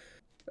 1.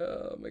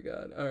 Oh my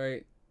god.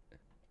 Alright.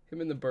 Him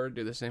and the bird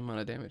do the same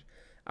amount of damage.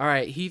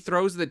 Alright, he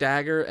throws the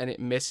dagger and it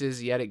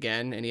misses yet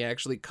again, and he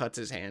actually cuts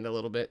his hand a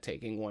little bit,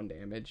 taking 1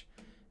 damage.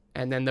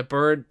 And then the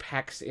bird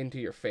pecks into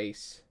your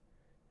face.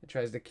 It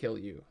tries to kill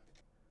you.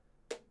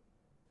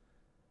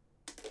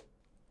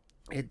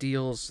 It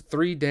deals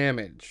 3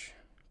 damage,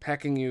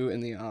 pecking you in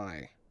the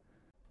eye.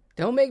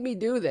 Don't make me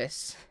do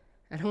this.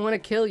 I don't want to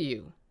kill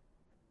you.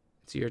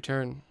 It's your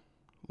turn.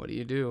 What do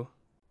you do?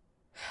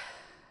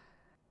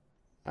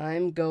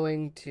 I'm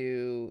going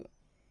to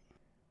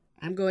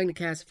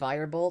cast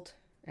Firebolt,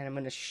 and I'm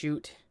going to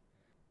shoot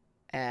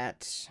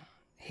at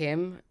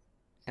him,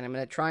 and I'm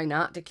going to try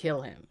not to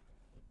kill him.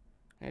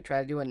 I'm going to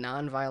try to do a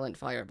non-violent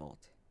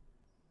Firebolt.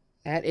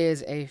 That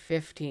is a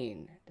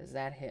 15. Does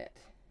that hit?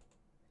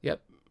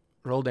 Yep.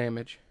 Roll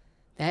damage.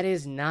 That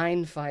is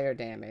 9 fire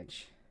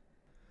damage.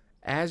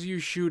 As you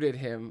shoot at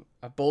him,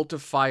 a bolt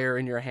of fire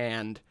in your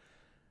hand,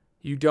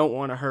 you don't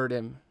want to hurt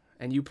him,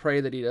 and you pray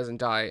that he doesn't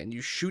die, and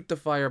you shoot the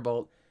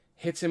firebolt,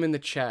 hits him in the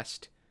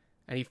chest,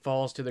 and he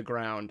falls to the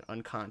ground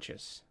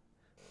unconscious.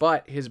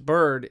 But his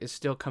bird is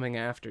still coming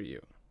after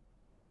you.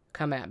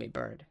 Come at me,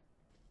 bird.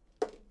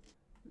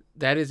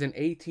 That is an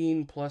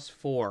 18 plus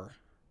 4.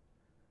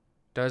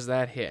 Does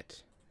that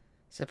hit?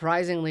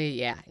 Surprisingly,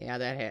 yeah,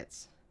 that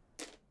hits.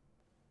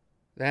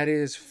 That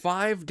is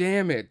 5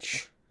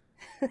 damage.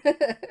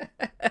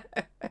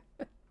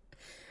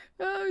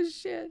 Oh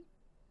shit.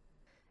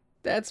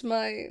 That's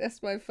my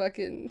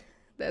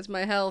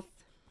health.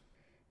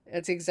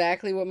 That's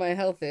exactly what my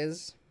health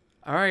is.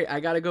 Alright, I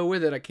gotta go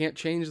with it. I can't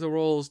change the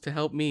rolls to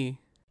help me.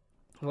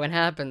 What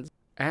happens?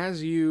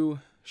 As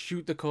you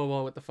shoot the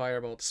kobold with the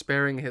firebolt,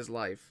 sparing his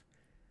life,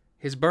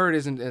 his bird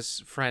isn't as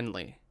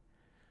friendly.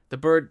 The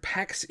bird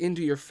pecks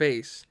into your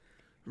face,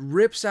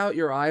 rips out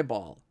your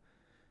eyeball,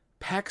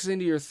 pecks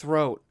into your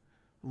throat,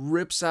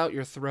 rips out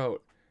your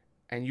throat,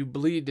 and you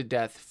bleed to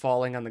death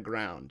falling on the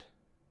ground,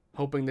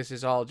 hoping this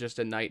is all just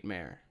a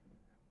nightmare,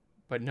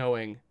 but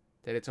knowing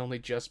that it's only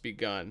just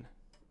begun.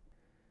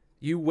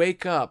 You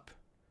wake up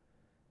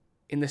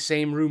in the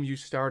same room you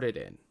started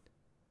in.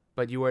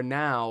 But you are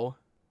now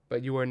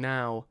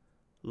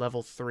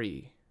level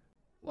 3.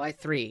 Why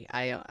 3?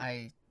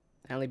 I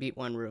only beat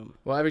one room.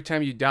 Well, every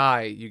time you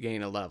die, you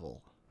gain a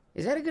level.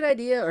 Is that a good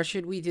idea, or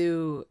should we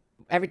do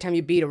every time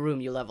you beat a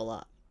room, you level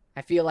up?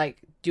 I feel like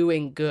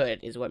doing good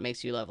is what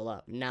makes you level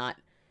up, not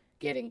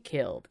getting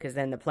killed, because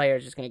then the player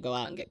is just going to go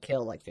out and get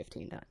killed like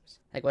 15 times.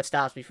 Like, what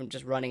stops me from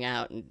just running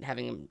out and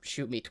having him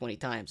shoot me 20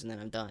 times and then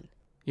I'm done?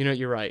 You know,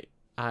 you're right.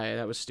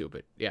 That was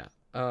stupid. Yeah.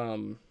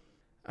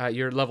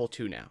 You're level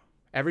 2 now.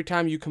 Every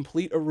time you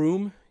complete a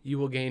room, you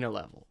will gain a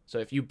level. So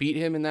if you beat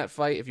him in that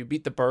fight, if you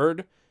beat the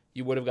bird,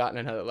 you would have gotten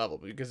another level.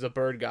 Because the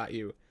bird got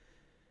you,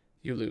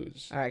 you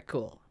lose. All right,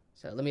 cool.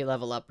 So let me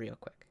level up real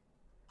quick.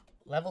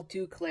 Level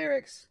 2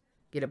 clerics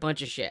get a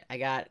bunch of shit. I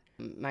got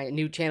my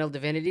new channel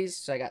divinities,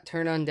 so I got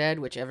Turn Undead,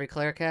 which every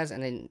cleric has,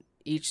 and then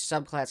each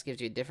subclass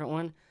gives you a different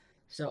one.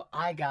 So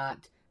I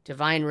got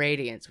Divine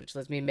Radiance, which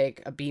lets me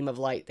make a beam of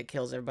light that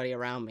kills everybody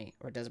around me,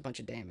 or does a bunch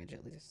of damage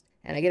at least.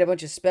 And I get a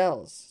bunch of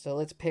spells, so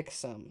let's pick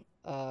some.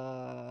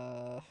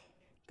 I'm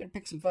gonna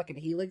pick some fucking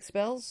healing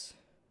spells.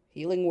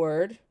 Healing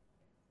Word,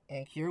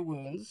 and Cure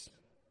Wounds.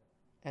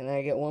 And then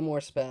I get one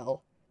more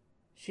spell.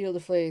 Shield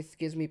of Faith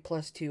gives me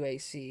 +2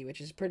 AC,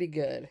 which is pretty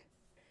good.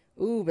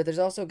 Ooh, but there's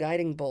also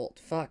Guiding Bolt.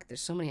 Fuck,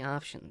 there's so many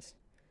options.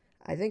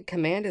 I think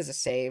Command is a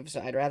save,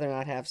 so I'd rather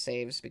not have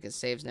saves, because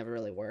saves never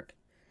really work.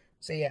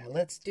 So yeah,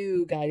 let's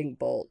do Guiding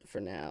Bolt for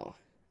now.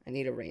 I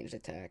need a ranged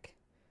attack.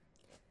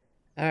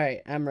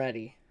 Alright, I'm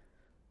ready.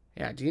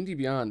 Yeah, D&D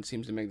Beyond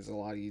seems to make this a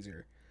lot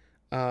easier.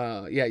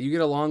 Yeah, you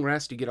get a long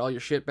rest, you get all your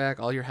shit back,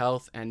 all your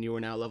health, and you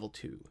are now level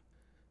 2.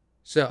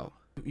 So,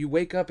 you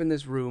wake up in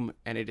this room,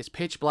 and it is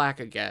pitch black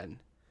again.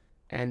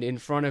 And in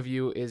front of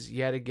you is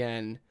yet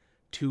again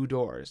 2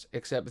 doors.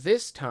 Except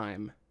this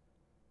time,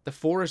 the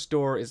forest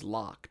door is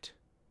locked.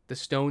 The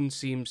stone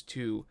seems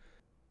to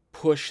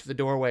push the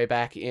doorway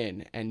back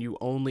in, and you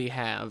only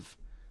have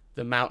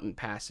the mountain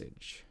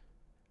passage.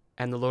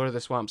 And the Lord of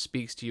the Swamp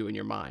speaks to you in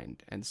your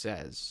mind and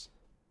says,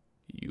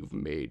 "You've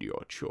made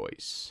your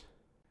choice,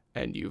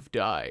 and you've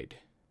died.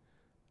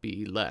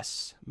 Be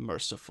less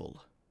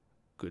merciful.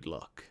 Good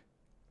luck."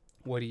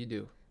 What do you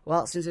do?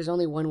 Well, since there's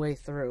only one way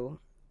through,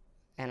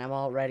 and I'm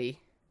all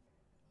ready,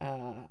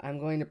 I'm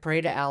going to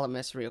pray to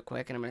Alamus real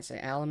quick, and I'm going to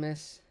say,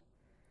 Alamus,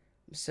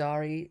 I'm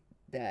sorry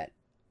that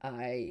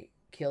I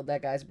killed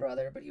that guy's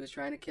brother, but he was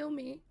trying to kill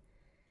me,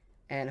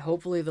 and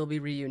hopefully they'll be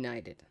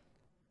reunited.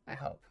 I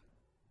hope.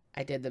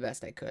 I did the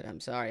best I could. I'm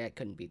sorry I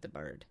couldn't beat the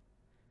bird.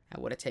 I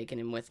would have taken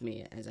him with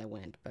me as I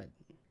went, but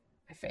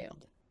I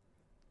failed.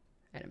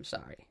 And I'm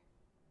sorry.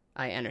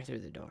 I enter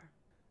through the door.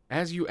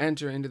 As you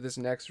enter into this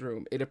next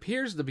room, it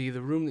appears to be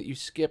the room that you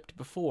skipped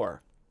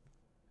before.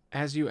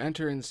 As you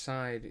enter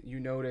inside, you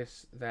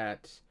notice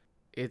that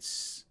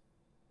it's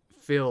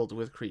filled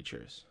with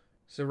creatures.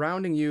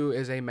 Surrounding you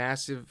is a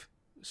massive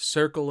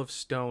circle of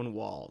stone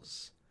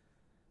walls.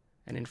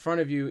 And in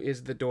front of you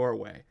is the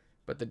doorway,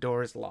 but the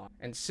door is locked.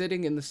 And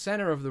sitting in the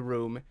center of the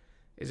room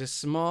is a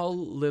small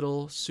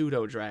little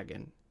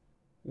pseudo-dragon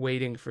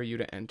waiting for you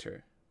to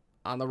enter.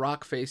 On the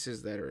rock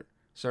faces that are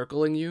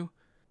circling you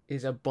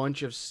is a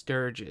bunch of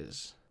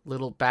sturges,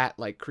 little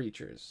bat-like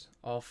creatures,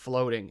 all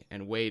floating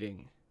and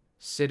waiting,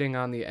 sitting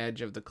on the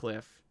edge of the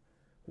cliff,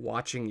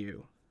 watching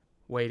you,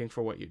 waiting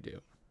for what you do.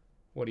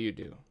 What do you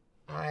do?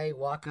 I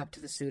walk up to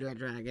the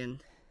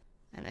pseudo-dragon,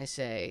 and I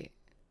say,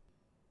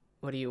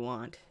 "What do you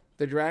want?"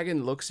 The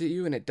dragon looks at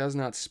you and it does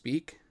not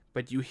speak,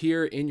 but you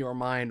hear in your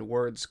mind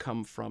words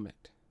come from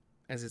it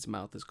as its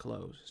mouth is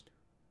closed.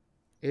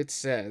 It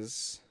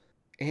says,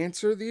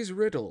 "Answer these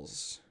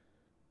riddles,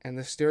 and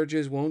the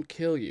sturges won't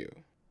kill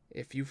you.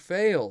 If you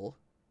fail,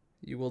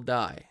 you will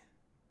die."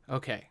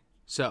 Okay,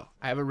 so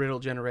I have a riddle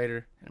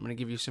generator, and I'm going to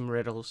give you some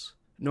riddles.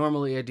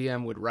 Normally a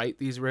DM would write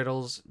these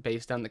riddles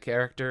based on the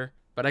character,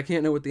 but I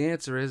can't know what the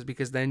answer is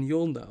because then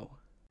you'll know.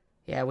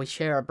 Yeah, we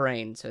share a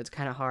brain, so it's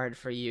kind of hard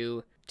for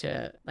you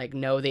to,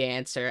 know the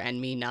answer and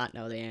me not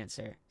know the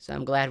answer. So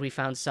I'm glad we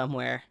found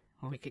somewhere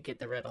where we could get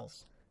the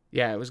riddles.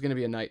 Yeah, it was going to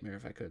be a nightmare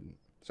if I couldn't.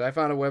 So I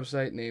found a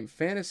website named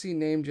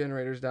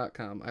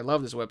fantasynamegenerators.com. I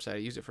love this website. I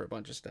use it for a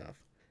bunch of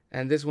stuff.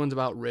 And this one's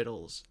about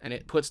riddles. And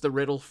it puts the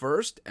riddle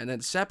first and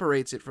then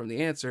separates it from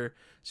the answer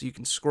so you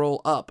can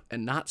scroll up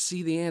and not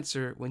see the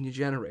answer when you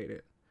generate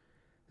it.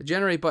 The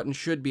generate button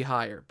should be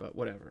higher, but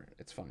whatever.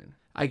 It's fine.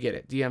 I get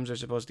it. DMs are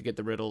supposed to get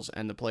the riddles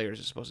and the players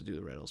are supposed to do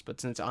the riddles. But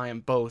since I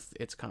am both,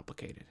 it's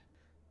complicated.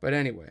 But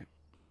anyway,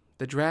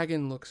 the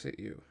dragon looks at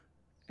you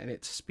and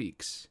it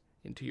speaks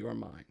into your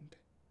mind.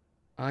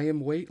 "I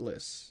am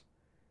weightless,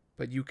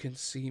 but you can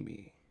see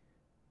me.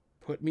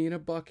 Put me in a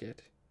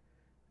bucket,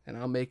 and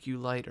I'll make you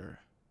lighter.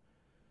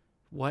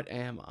 What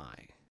am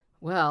I?"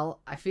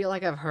 Well, I feel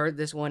like I've heard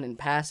this one in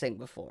passing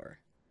before.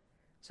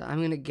 So I'm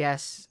going to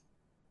guess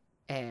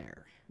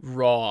air.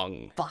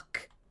 Wrong.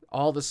 Fuck.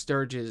 All the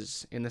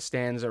sturges in the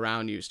stands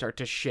around you start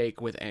to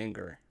shake with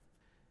anger.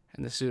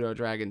 And the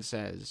pseudo-dragon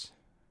says,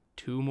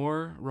 2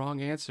 more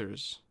wrong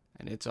answers,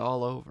 and it's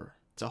all over.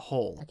 It's a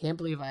hole. I can't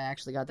believe I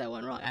actually got that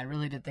one wrong. I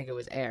really did think it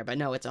was air, but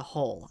no, it's a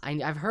hole.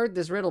 I've heard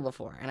this riddle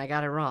before, and I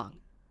got it wrong.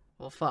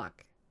 Well,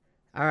 fuck.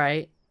 All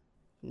right.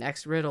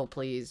 Next riddle,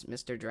 please,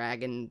 Mr.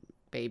 Dragon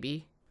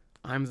Baby.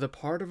 I'm the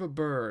part of a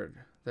bird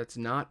that's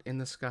not in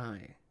the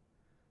sky.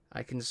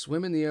 I can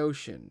swim in the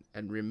ocean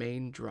and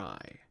remain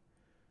dry.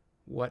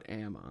 What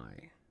am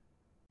I?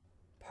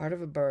 Part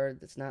of a bird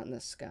that's not in the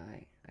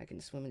sky. I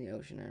can swim in the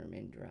ocean and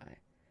remain dry.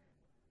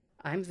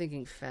 I'm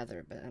thinking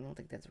feather, but I don't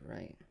think that's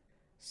right.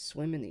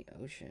 Swim in the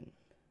ocean.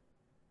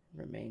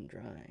 Remain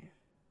dry.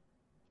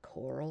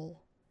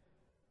 Coral?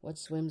 What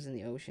swims in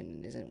the ocean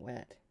and isn't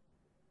wet?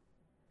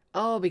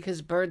 Oh,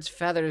 because birds'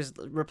 feathers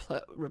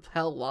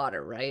repel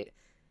water, right?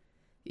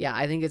 Yeah,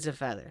 I think it's a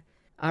feather.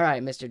 All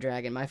right, Mr.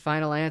 Dragon, my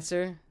final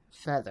answer,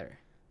 feather.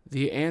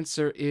 The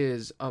answer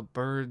is a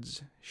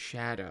bird's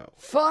shadow.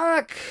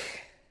 Fuck!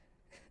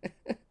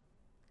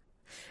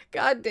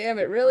 God damn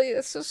it, really?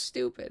 That's so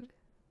stupid.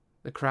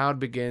 The crowd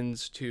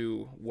begins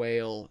to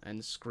wail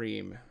and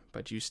scream,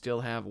 but you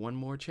still have one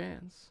more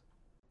chance.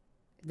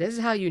 This is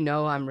how you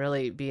know I'm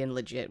really being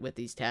legit with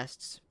these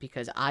tests,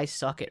 because I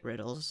suck at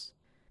riddles.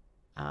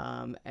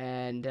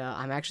 And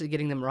I'm actually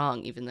getting them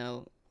wrong, even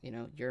though,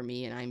 you're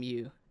me and I'm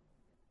you.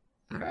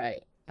 All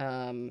right.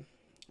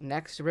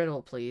 Next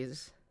riddle,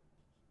 please.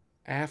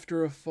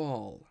 After a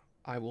fall,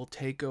 I will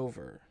take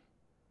over.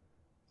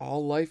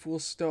 All life will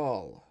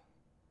stall,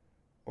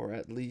 or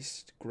at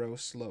least grow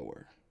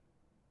slower.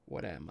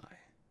 What am I?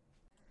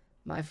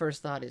 My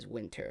first thought is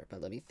winter,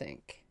 but let me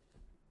think.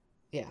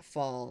 Yeah,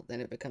 fall,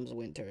 then it becomes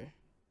winter.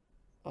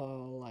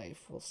 All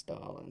life will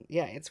stall.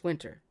 Yeah, it's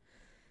winter.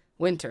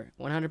 Winter,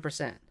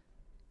 100%.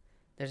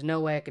 There's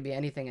no way it could be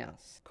anything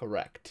else.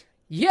 Correct.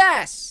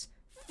 Yes!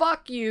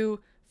 Fuck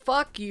you,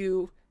 fuck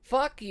you,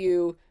 fuck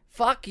you,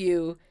 fuck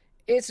you.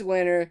 It's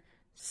winter.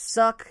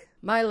 Suck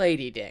my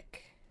lady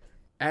dick.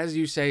 As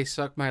you say,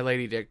 suck my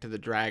lady dick to the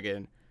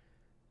dragon,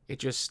 it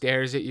just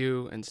stares at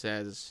you and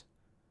says,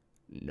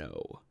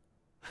 no.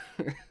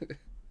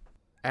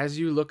 As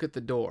you look at the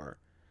door,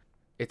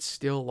 it's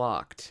still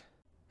locked.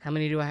 How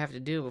many do I have to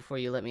do before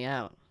you let me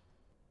out?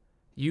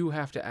 You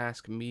have to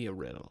ask me a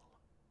riddle.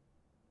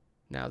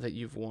 Now that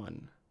you've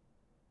won.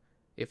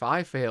 If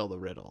I fail the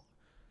riddle,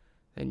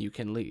 then you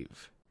can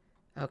leave.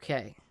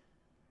 Okay.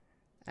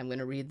 I'm going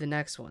to read the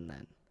next one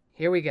then.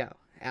 Here we go.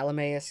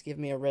 Alamaeus, give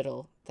me a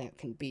riddle that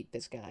can beat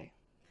this guy.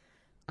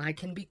 I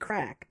can be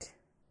cracked.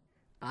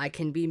 I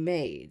can be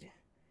made.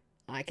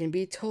 I can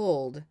be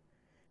told.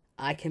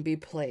 I can be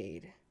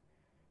played.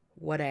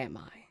 What am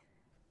I?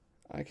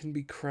 I can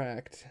be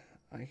cracked.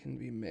 I can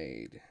be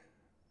made.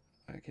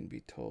 I can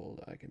be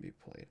told. I can be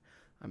played.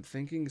 I'm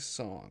thinking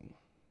song.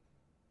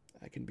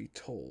 I can be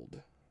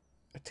told.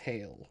 A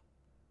tale.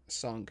 A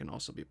song can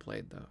also be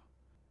played, though.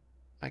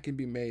 I can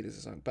be made as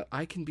a song. But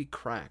I can be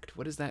cracked.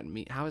 What does that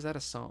mean? How is that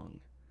a song?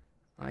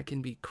 I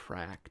can be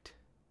cracked.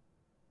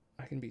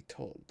 I can be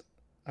told.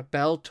 A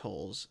bell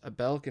tolls. A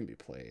bell can be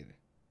played.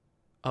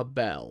 A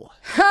bell.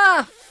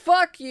 Ha!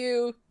 Fuck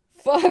you!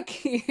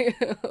 Fuck you!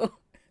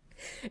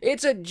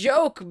 It's a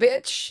joke,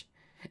 bitch!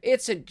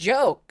 It's a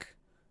joke.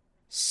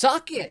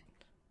 Suck it.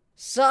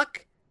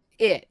 Suck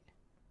it.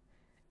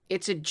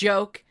 It's a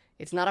joke.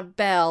 It's not a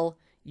bell.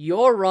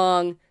 You're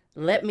wrong.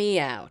 Let me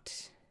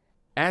out.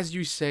 As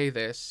you say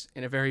this,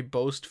 in a very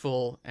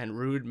boastful and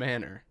rude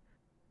manner,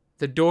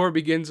 the door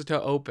begins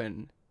to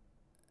open,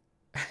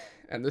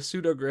 and the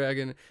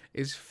pseudo-dragon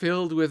is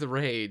filled with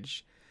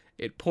rage.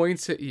 It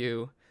points at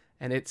you,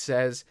 and it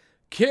says,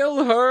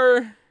 "Kill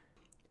her!"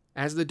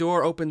 As the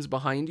door opens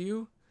behind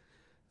you,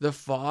 the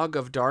fog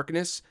of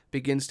darkness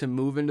begins to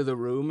move into the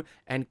room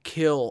and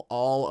kill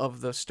all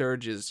of the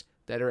Sturges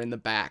that are in the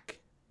back.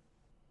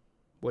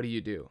 What do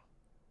you do?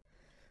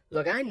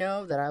 Look, I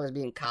know that I was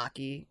being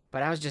cocky,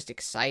 but I was just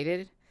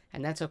excited,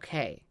 and that's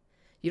okay.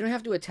 You don't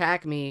have to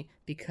attack me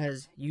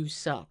because you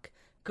suck.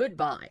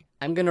 Goodbye.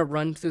 I'm gonna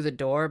run through the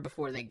door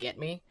before they get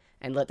me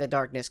and let the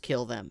darkness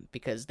kill them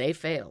because they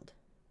failed.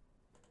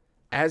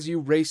 As you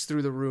race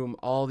through the room,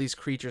 all these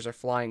creatures are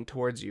flying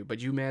towards you, but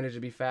you manage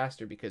to be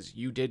faster because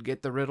you did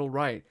get the riddle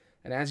right.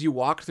 And as you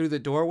walk through the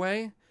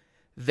doorway,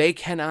 they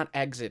cannot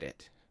exit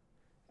it.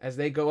 As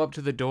they go up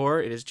to the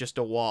door, it is just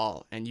a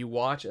wall, and you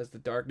watch as the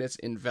darkness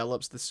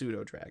envelops the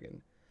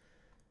pseudo-dragon.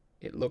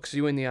 It looks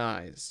you in the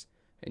eyes,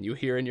 and you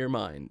hear in your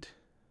mind,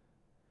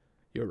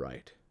 "You're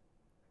right.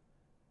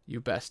 You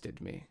bested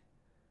me.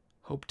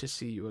 Hope to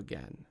see you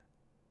again.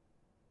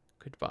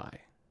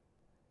 Goodbye."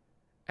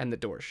 And the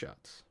door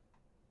shuts.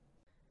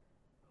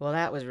 Well,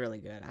 that was really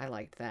good. I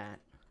liked that.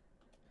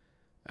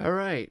 All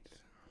right.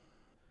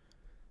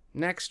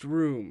 Next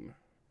room.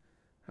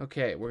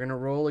 Okay, we're going to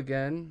roll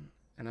again,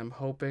 and I'm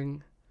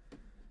hoping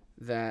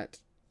that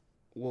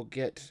we'll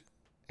get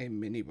a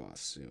mini-boss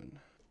soon.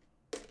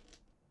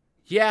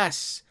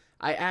 Yes!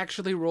 I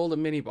actually rolled a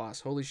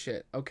mini-boss. Holy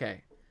shit.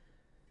 Okay.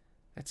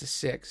 That's a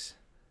 6.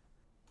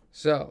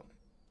 So,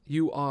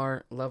 you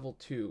are level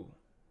 2.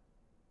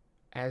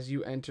 As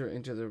you enter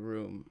into the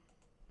room,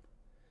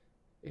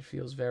 it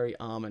feels very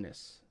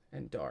ominous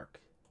and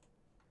dark.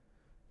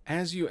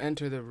 As you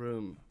enter the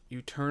room,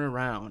 you turn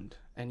around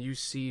and you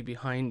see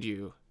behind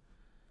you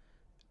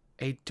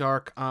a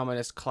dark,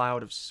 ominous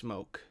cloud of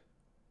smoke.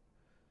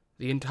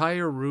 The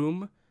entire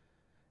room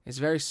is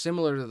very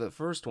similar to the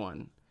first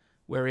one,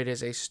 where it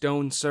is a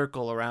stone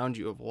circle around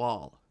you of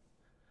wall.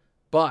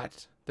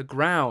 But the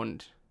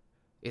ground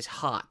is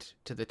hot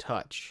to the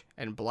touch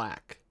and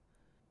black.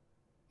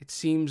 It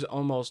seems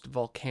almost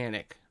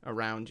volcanic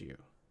around you.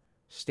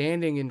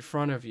 Standing in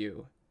front of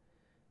you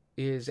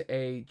is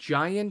a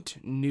giant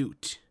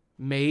newt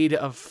made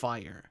of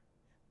fire,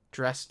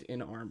 dressed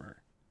in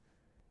armor.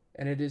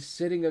 And it is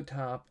sitting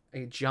atop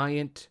a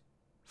giant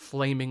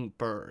flaming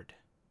bird.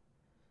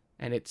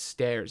 And it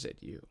stares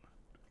at you.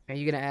 Are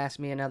you going to ask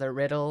me another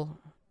riddle?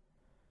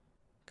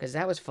 Because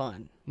that was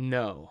fun.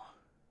 No.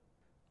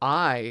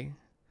 I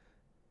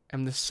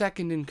am the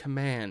second in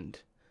command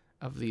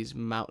of these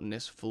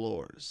mountainous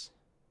floors.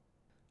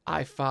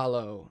 I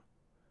follow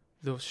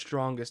the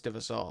strongest of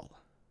us all,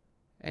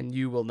 and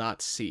you will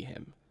not see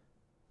him.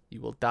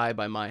 You will die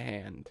by my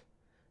hand,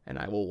 and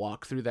I will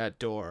walk through that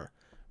door,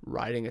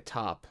 riding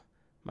atop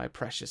my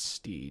precious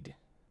steed.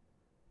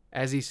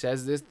 As he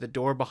says this, the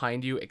door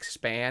behind you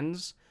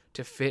expands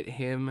to fit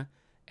him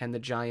and the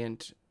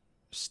giant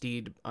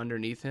steed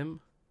underneath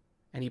him,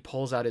 and he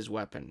pulls out his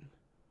weapon.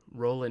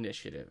 Roll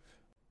initiative.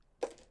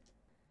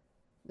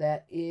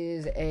 That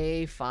is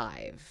a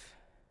 5.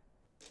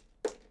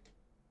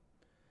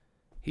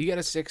 He got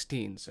a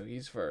 16, so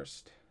he's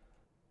first.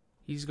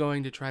 He's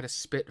going to try to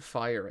spit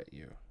fire at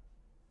you.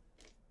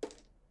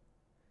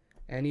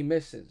 And he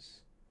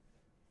misses.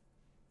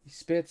 He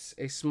spits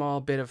a small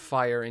bit of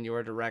fire in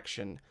your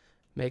direction.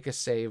 Make a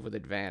save with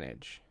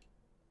advantage.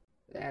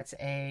 That's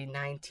a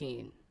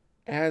 19.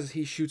 As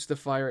he shoots the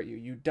fire at you,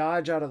 you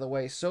dodge out of the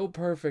way so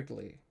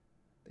perfectly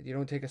that you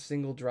don't take a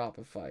single drop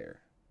of fire.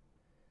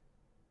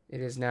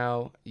 It is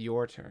now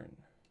your turn.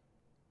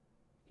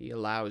 He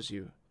allows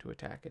you to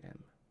attack at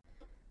him.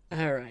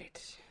 All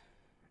right.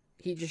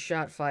 He just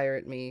shot fire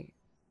at me.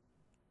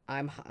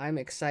 I'm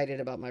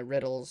excited about my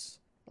riddles.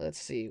 Let's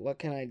see, what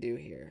can I do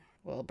here?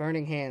 Well,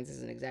 Burning Hands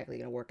isn't exactly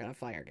going to work on a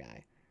fire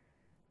guy.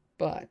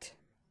 But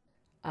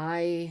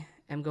I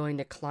am going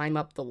to climb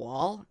up the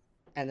wall,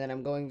 and then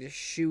I'm going to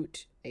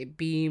shoot a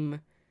beam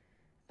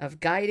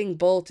of guiding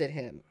bolt at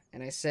him.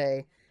 And I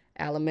say,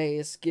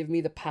 Alamaeus, give me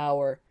the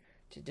power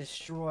to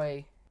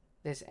destroy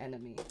this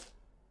enemy.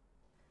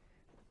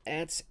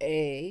 That's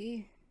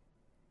a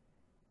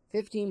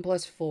 15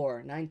 plus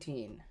 4,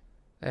 19.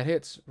 That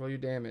hits. Roll your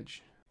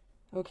damage.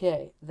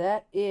 Okay,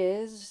 that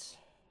is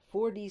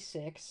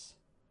 4d6,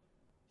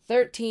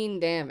 13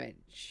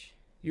 damage.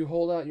 You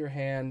hold out your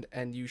hand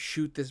and you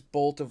shoot this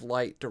bolt of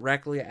light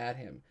directly at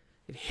him.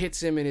 It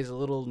hits him in his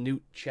little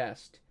newt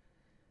chest,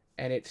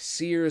 and it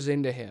sears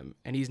into him.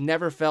 And he's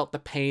never felt the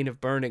pain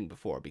of burning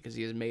before because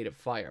he is made of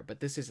fire. But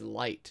this is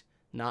light,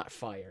 not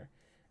fire.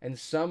 And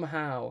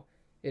somehow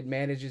it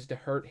manages to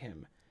hurt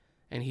him.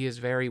 And he is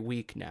very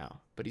weak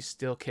now, but he's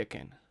still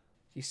kicking.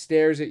 He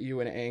stares at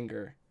you in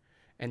anger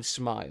and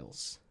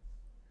smiles.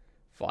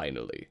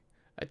 Finally,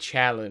 a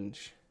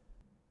challenge.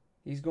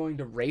 He's going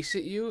to race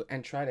at you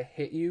and try to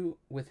hit you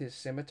with his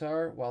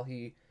scimitar while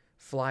he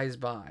flies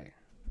by.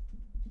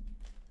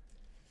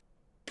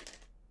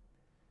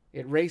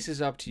 It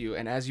races up to you,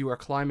 and as you are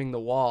climbing the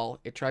wall,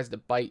 it tries to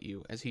bite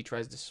you as he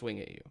tries to swing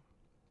at you.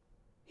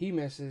 He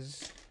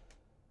misses.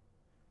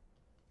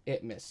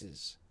 It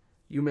misses.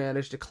 You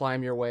manage to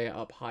climb your way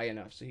up high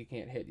enough so he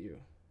can't hit you.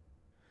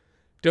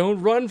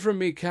 Don't run from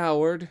me,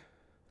 coward!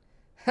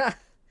 Ha!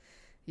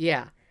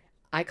 Yeah,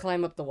 I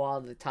climb up the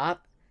wall to the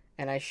top,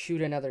 and I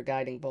shoot another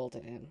guiding bolt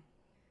at him.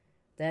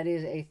 That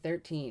is a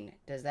 13.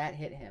 Does that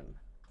hit him?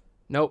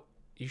 Nope.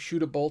 You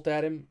shoot a bolt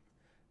at him,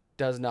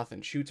 does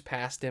nothing. Shoots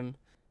past him.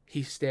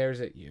 He stares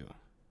at you.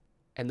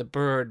 And the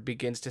bird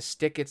begins to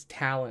stick its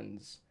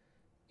talons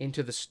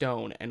into the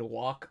stone and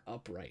walk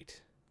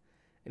upright.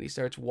 And he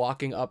starts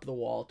walking up the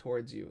wall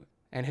towards you.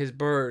 And his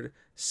bird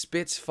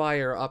spits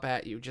fire up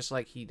at you just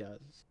like he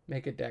does.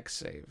 Make a dex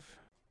save.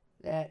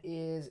 That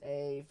is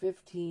a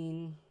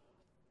 15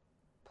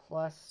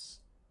 plus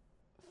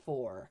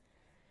 4.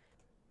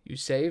 You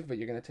save, but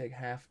you're going to take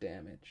half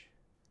damage.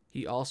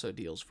 He also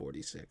deals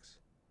 46.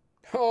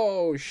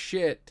 Oh,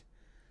 shit.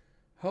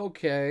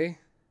 Okay.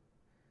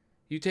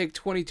 You take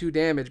 22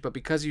 damage, but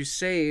because you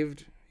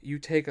saved, you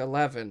take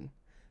 11.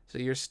 So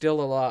you're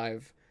still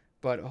alive,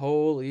 but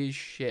holy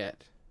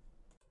shit.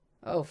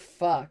 Oh,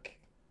 fuck.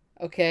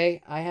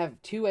 Okay, I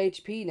have 2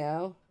 HP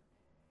now.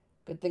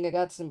 Good thing I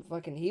got some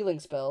fucking healing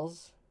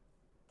spells.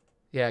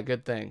 Yeah,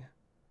 good thing.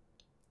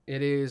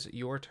 It is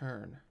your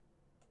turn.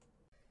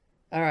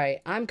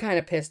 Alright, I'm kind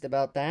of pissed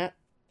about that.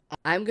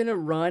 I'm gonna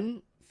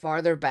run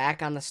farther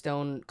back on the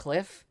stone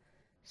cliff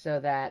so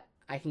that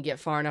I can get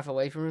far enough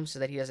away from him so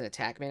that he doesn't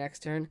attack me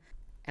next turn.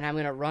 And I'm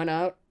gonna run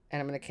out and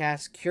I'm gonna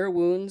cast Cure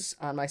Wounds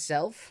on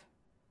myself.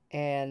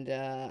 And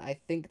I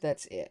think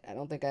that's it. I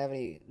don't think I have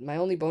any... My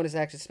only bonus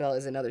action spell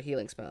is another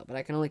healing spell, but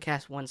I can only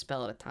cast one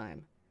spell at a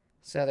time.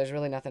 So there's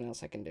really nothing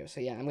else I can do.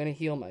 So yeah, I'm gonna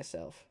heal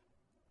myself.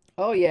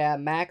 Oh yeah,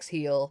 max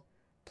heal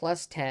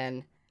plus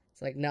 10.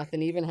 It's like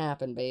nothing even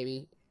happened,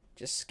 baby.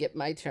 Just skip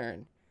my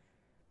turn.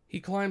 He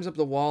climbs up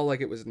the wall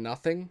like it was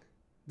nothing.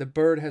 The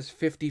bird has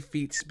 50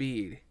 feet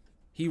speed.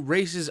 He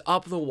races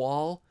up the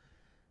wall,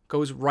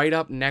 goes right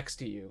up next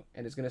to you,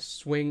 and is going to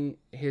swing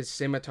his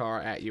scimitar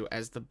at you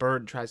as the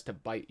bird tries to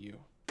bite you.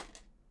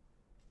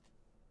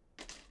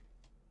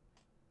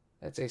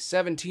 That's a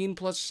 17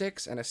 plus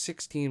 6 and a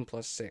 16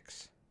 plus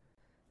 6.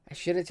 I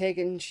should have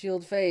taken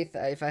Shield Faith.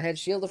 If I had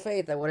Shield of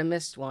Faith, I would have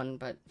missed one,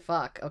 but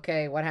fuck.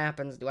 Okay, what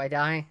happens? Do I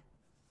die?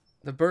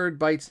 The bird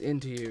bites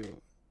into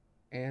you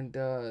and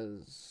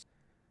does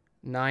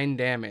 9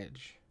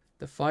 damage.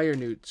 The fire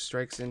newt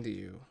strikes into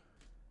you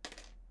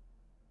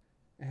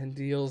and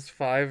deals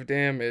 5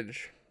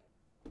 damage.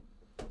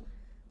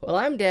 Well,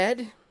 I'm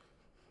dead.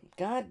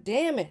 God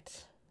damn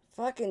it.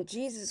 Fucking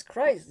Jesus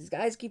Christ. These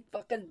guys keep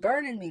fucking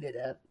burning me to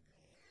death.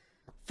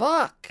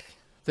 Fuck.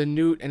 The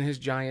newt and his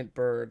giant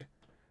bird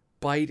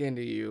bite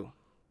into you.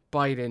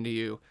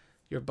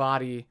 Your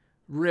body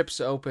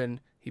rips open.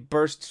 He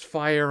bursts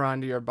fire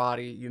onto your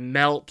body. You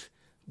melt,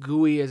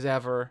 gooey as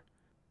ever.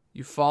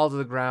 You fall to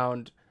the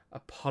ground, a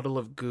puddle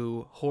of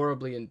goo,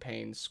 horribly in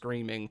pain,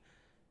 screaming.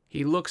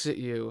 He looks at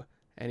you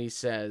and he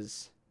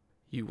says,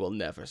 "You will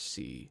never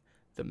see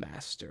the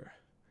master,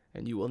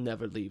 and you will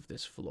never leave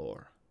this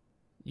floor."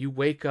 You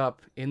wake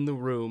up in the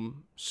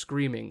room,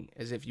 screaming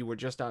as if you were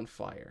just on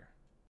fire.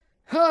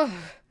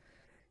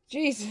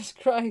 Jesus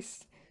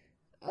Christ.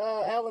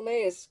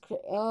 Alamaeus.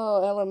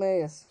 Oh,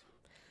 Alamaeus.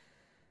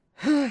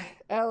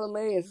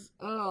 Alamaeus.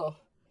 Oh.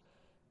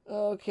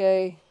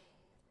 Okay.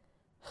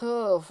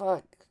 Oh,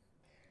 fuck.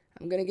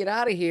 I'm gonna get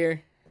out of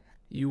here.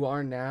 You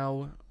are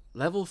now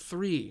level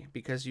 3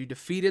 because you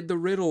defeated the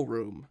riddle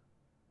room.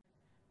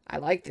 I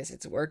like this.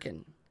 It's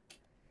working.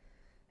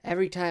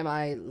 Every time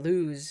I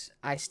lose,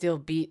 I still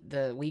beat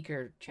the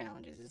weaker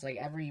challenges. It's like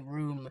every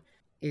room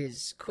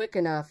is quick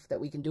enough that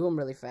we can do them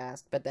really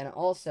fast, but then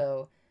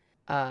also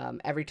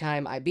every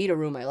time I beat a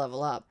room, I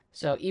level up.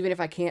 So even if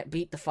I can't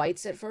beat the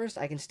fights at first,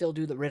 I can still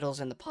do the riddles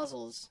and the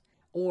puzzles,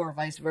 or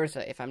vice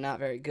versa. If I'm not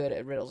very good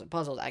at riddles and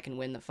puzzles, I can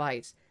win the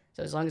fights.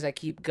 So as long as I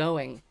keep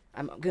going,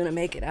 I'm gonna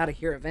make it out of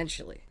here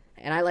eventually.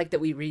 And I like that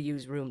we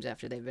reuse rooms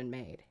after they've been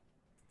made.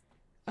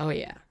 Oh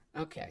yeah,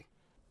 okay.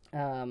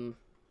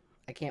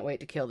 I can't wait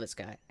to kill this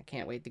guy. I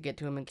can't wait to get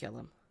to him and kill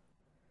him.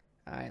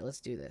 Alright,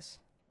 let's do this.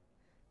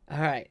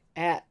 Alright,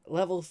 at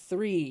level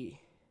 3,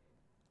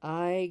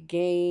 I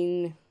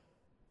gain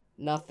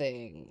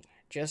nothing.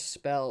 Just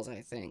spells,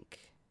 I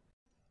think.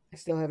 I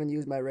still haven't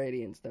used my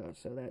Radiance, though,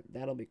 so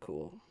that'll be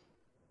cool.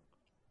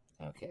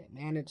 Okay,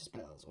 manage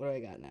spells. What do I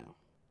got now?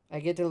 I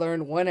get to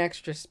learn 1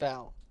 extra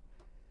spell.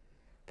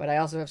 But I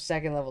also have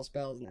 2nd level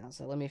spells now,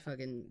 so let me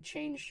fucking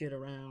change shit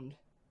around.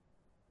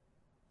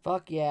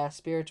 Fuck yeah,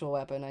 spiritual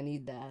weapon, I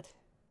need that.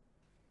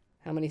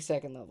 How many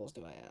 2nd levels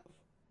do I have?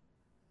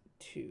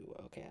 2.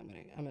 Okay,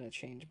 I'm gonna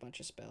change a bunch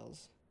of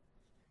spells.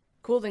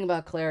 Cool thing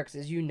about clerics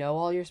is you know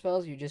all your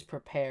spells, you just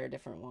prepare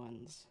different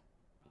ones.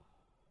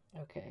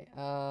 Okay,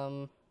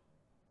 I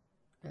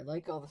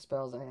like all the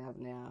spells I have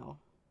now.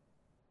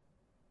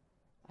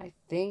 I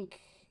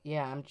think,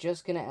 yeah, I'm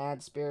just gonna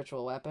add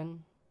spiritual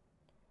weapon.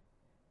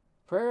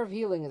 Prayer of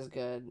healing is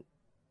good,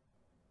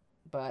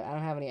 but I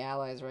don't have any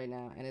allies right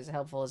now, and as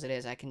helpful as it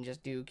is, I can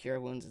just do cure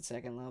wounds at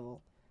 2nd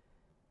level.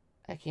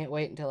 I can't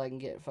wait until I can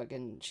get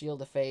fucking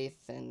Shield of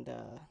Faith and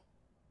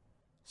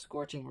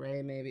Scorching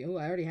Ray, maybe. Ooh,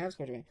 I already have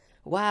Scorching Ray.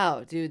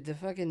 Wow, dude, the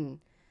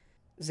fucking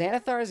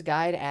Xanathar's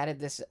Guide added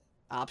this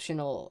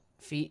optional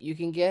feat you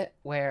can get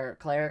where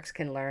clerics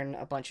can learn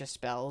a bunch of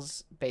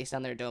spells based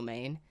on their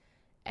domain,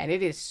 and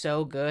it is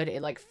so good.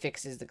 It like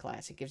fixes the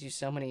class. It gives you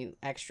so many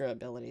extra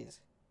abilities.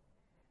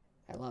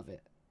 I love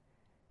it.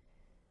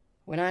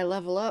 When I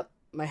level up,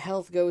 my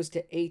health goes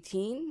to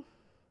 18,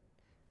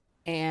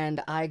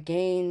 and I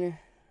gain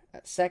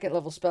 2nd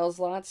level spell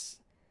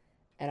slots,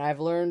 and I've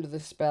learned the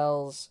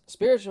spells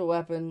Spiritual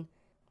Weapon,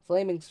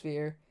 Flaming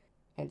Sphere,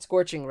 and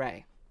Scorching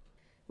Ray,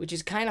 which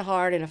is kind of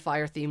hard in a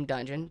fire-themed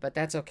dungeon, but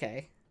that's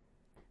okay.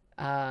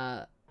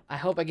 I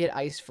hope I get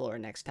Ice Floor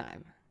next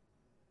time.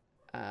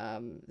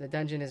 The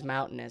dungeon is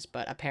mountainous,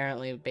 but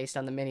apparently, based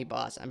on the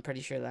mini-boss, I'm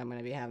pretty sure that I'm going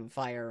to be having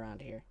fire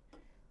around here.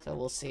 So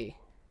we'll see.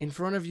 In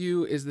front of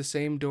you is the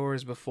same door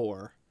as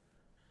before.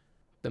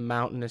 The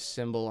mountainous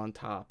symbol on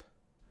top.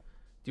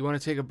 Do you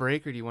want to take a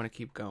break or do you want to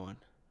keep going?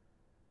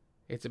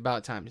 It's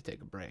about time to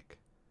take a break.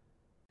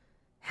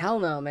 Hell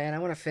no, man. I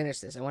want to finish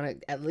this. I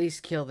want to at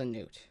least kill the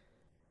newt.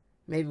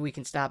 Maybe we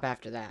can stop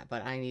after that,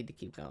 but I need to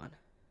keep going.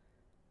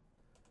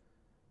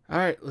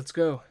 Alright, let's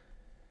go.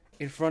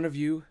 In front of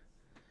you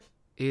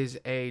is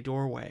a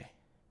doorway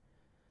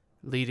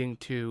leading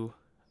to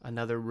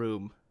another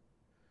room.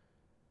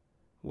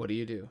 What do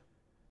you do?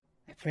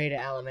 I pray to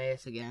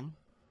Alamaeus again.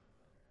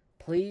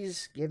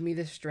 Please give me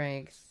the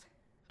strength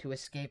to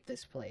escape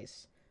this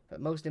place.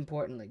 But most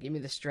importantly, give me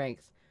the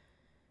strength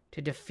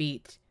to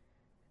defeat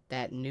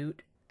that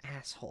newt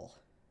asshole.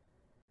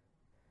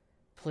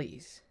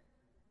 Please.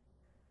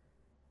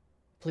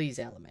 Please,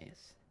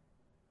 Alamaeus.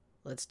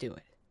 Let's do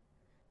it.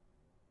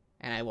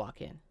 And I walk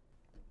in.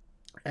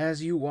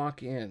 As you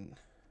walk in,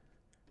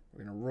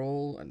 we're going to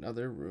roll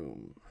another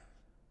room.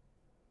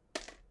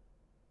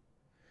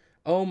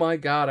 Oh my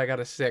god, I got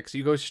a 6.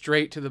 You go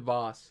straight to the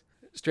boss.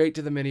 Straight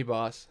to the mini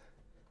boss.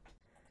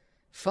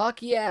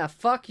 Fuck yeah,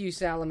 fuck you,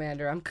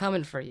 Salamander. I'm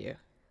coming for you.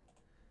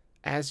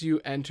 As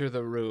you enter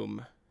the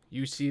room,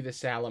 you see the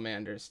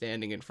salamander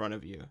standing in front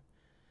of you.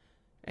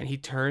 And he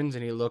turns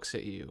and he looks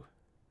at you.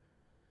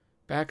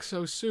 Back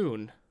so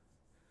soon.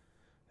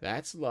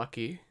 That's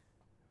lucky.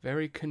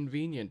 Very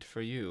convenient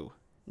for you.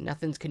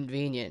 Nothing's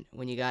convenient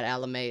when you got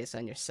Alameus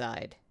on your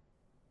side.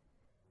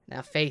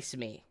 Now face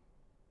me.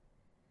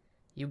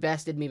 You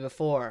bested me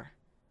before,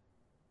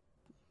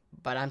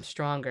 but I'm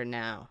stronger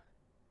now.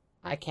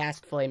 I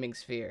cast Flaming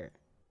Sphere.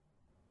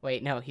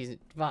 Wait, no,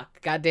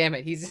 fuck. God damn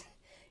it. He's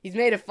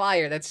made of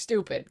fire. That's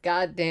stupid.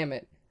 God damn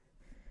it.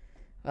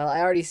 Well,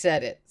 I already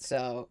said it,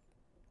 so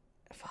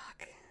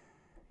fuck.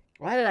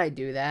 Why did I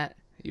do that?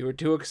 You were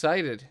too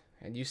excited,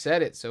 and you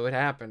said it, so it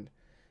happened.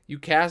 You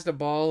cast a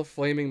ball of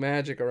flaming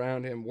magic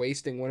around him,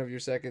 wasting one of your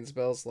second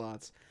spell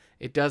slots.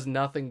 It does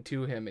nothing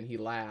to him, and he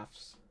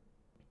laughs.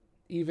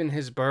 Even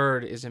his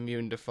bird is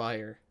immune to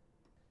fire.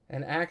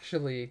 And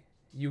actually,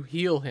 you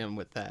heal him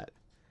with that.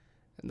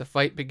 And the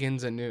fight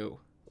begins anew.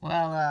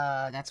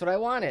 Well, that's what I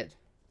wanted.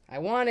 I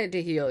wanted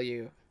to heal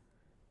you.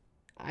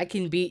 I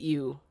can beat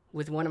you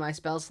with one of my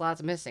spell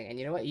slots missing. And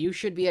you know what? You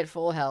should be at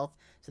full health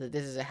so that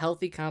this is a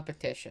healthy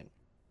competition.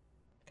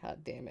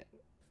 God damn it.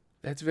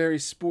 That's very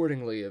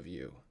sportingly of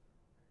you.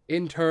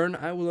 In turn,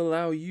 I will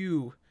allow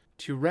you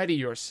to ready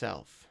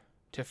yourself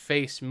to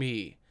face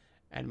me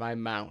and my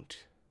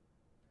mount.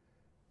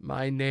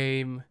 My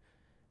name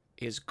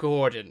is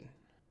Gordon.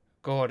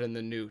 Gordon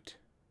the Newt.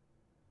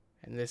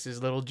 And this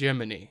is little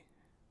Jiminy.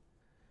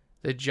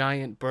 The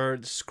giant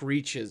bird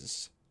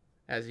screeches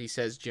as he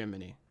says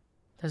Jiminy.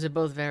 Those are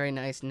both very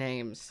nice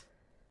names.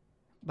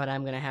 But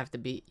I'm gonna have to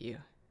beat you.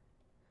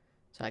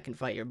 So I can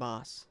fight your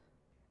boss.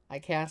 I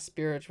cast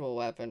Spiritual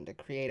Weapon to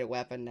create a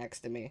weapon next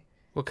to me.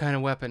 What kind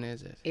of weapon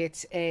is it?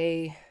 It's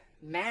a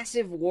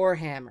massive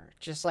warhammer,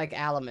 just like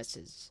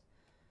Alamus's.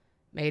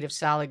 Made of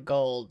solid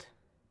gold.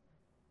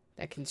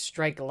 That can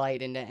strike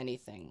light into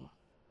anything.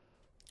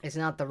 It's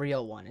not the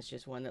real one, it's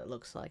just one that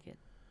looks like it.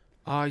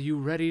 Are you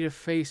ready to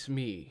face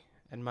me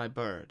and my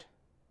bird?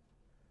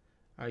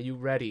 Are you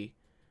ready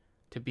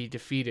to be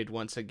defeated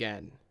once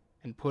again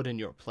and put in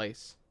your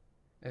place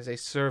as a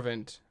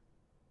servant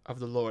of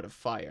the Lord of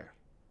Fire?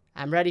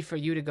 I'm ready for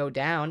you to go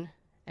down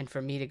and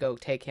for me to go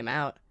take him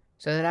out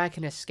so that I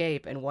can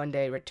escape and one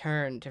day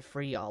return to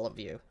free all of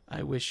you.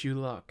 I wish you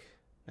luck.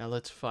 Now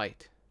let's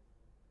fight.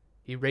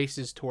 He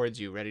races towards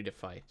you, ready to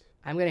fight.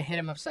 I'm gonna hit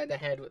him upside the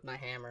head with my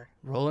hammer.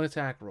 Roll an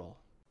attack roll.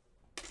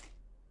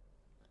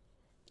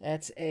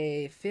 That's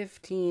a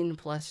 15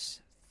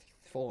 plus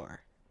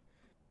 4.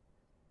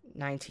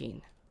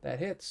 19. That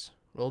hits.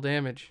 Roll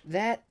damage.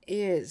 That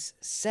is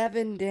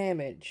 7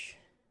 damage.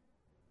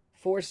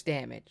 Force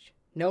damage.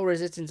 No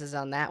resistances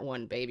on that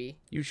one, baby.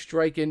 You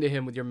strike into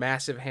him with your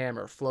massive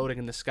hammer floating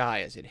in the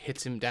sky as it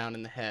hits him down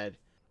in the head.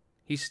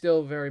 He's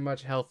still very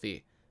much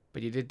healthy,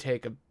 but you did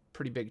take a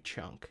pretty big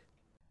chunk.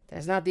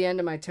 That's not the end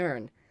of my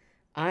turn.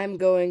 I'm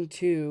going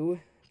to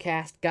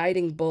cast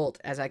Guiding Bolt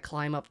as I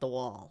climb up the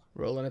wall.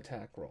 Roll an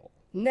attack roll.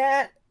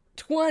 Nat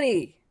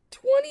 20.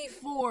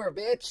 24,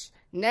 bitch.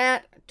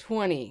 Nat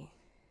 20.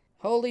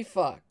 Holy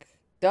fuck.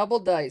 Double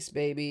dice,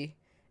 baby.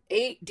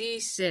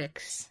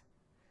 8d6.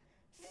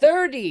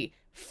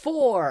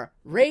 34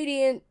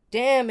 radiant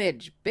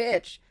damage,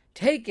 bitch.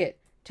 Take it.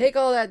 Take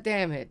all that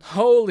damage.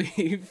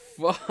 Holy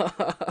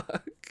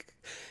fuck.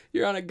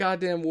 You're on a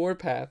goddamn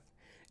warpath.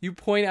 You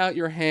point out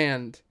your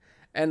hand,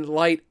 and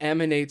light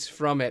emanates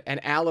from it,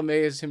 and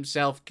Alameus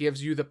himself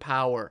gives you the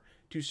power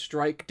to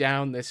strike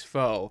down this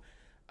foe.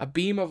 A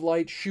beam of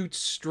light shoots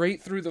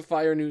straight through the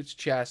Fire Newt's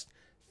chest,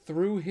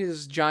 through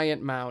his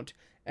giant mount,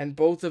 and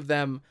both of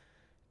them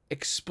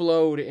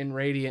explode in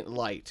radiant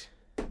light.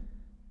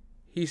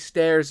 He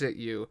stares at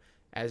you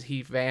as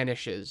he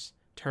vanishes,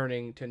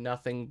 turning to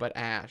nothing but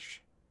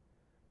ash.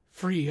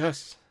 Free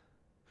us.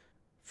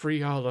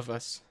 Free all of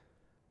us.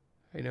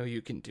 I know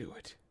you can do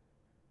it.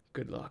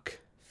 Good luck.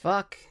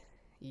 Fuck.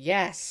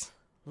 Yes.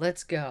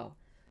 Let's go.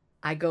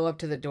 I go up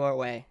to the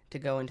doorway to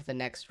go into the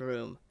next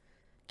room,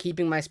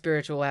 keeping my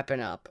spiritual weapon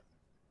up,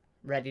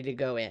 ready to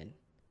go in.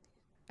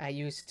 I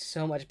used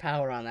so much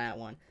power on that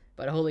one,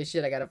 but holy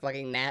shit, I got a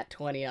fucking nat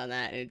 20 on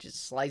that, and it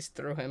just sliced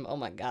through him. Oh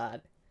my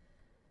god.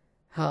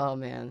 Oh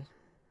man.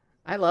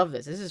 I love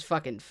this. This is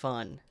fucking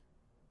fun.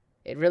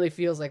 It really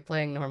feels like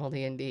playing normal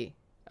D&D.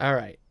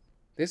 Alright.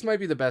 This might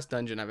be the best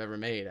dungeon I've ever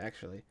made,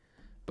 actually.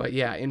 But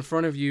yeah, in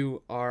front of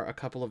you are a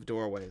couple of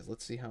doorways.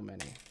 Let's see how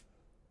many.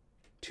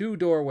 2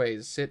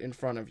 doorways sit in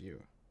front of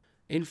you.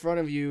 In front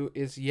of you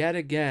is yet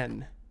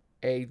again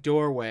a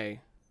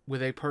doorway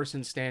with a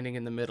person standing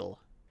in the middle.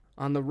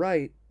 On the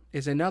right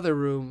is another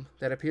room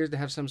that appears to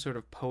have some sort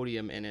of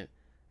podium in it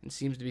and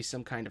seems to be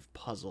some kind of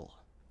puzzle.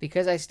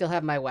 Because I still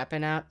have my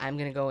weapon out, I'm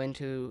gonna go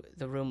into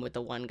the room with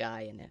the one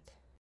guy in it.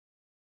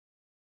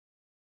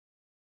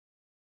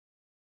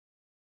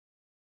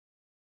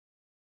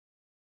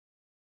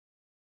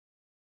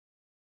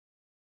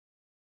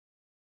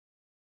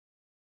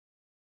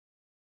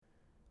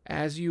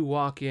 As you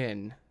walk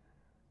in,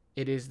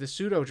 it is the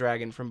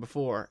pseudo-dragon from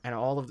before and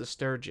all of the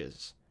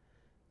Sturges.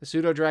 The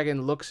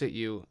pseudo-dragon looks at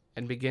you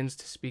and begins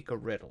to speak a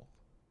riddle.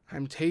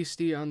 I'm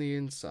tasty on the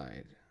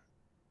inside.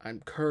 I'm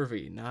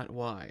curvy, not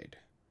wide.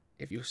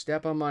 If you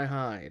step on my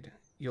hide,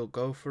 you'll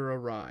go for a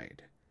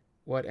ride.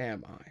 What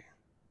am I?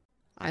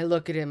 I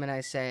look at him and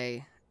I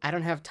say, I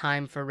don't have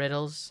time for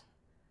riddles.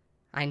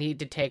 I need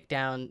to take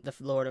down the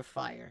Lord of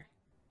Fire.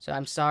 So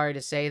I'm sorry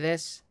to say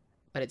this,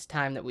 but it's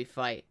time that we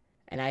fight.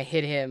 And I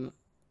hit him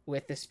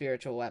with the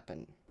spiritual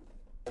weapon.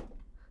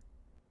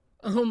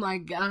 Oh my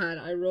god,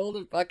 I rolled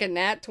a fucking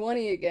nat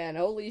 20 again.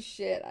 Holy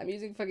shit, I'm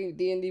using fucking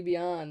D&D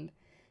Beyond.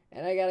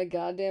 And I got a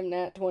goddamn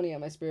nat 20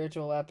 on my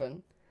spiritual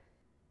weapon.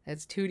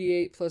 That's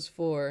 2d8 plus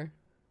 4.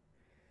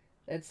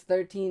 That's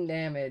 13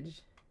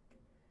 damage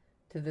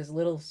to this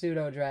little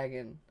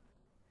pseudo-dragon.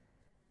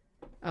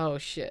 Oh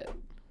shit.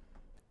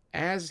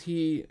 As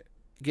he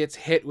gets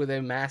hit with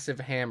a massive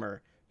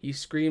hammer, he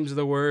screams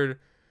the word,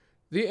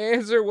 "The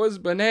answer was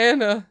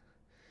banana!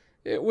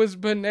 It was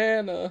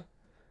banana!"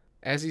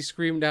 As he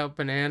screamed out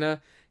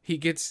banana, he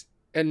gets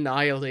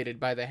annihilated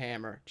by the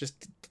hammer.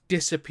 Just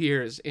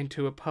disappears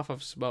into a puff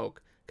of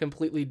smoke,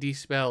 completely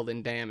dispelled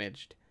and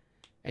damaged.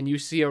 And you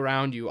see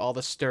around you all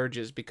the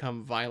Sturges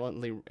become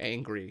violently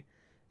angry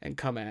and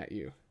come at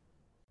you.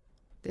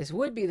 This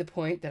would be the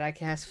point that I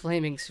cast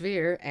Flaming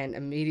Sphere and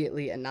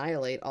immediately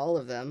annihilate all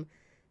of them,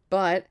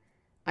 but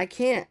I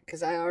can't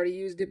because I already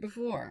used it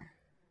before.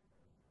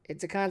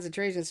 It's a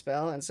concentration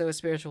spell and so a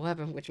spiritual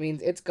weapon, which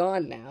means it's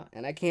gone now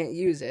and I can't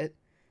use it.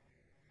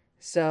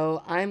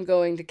 So I'm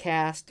going to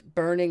cast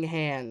Burning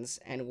Hands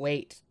and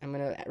wait. I'm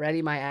going to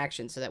ready my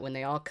action so that when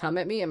they all come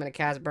at me, I'm going to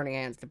cast Burning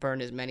Hands to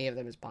burn as many of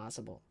them as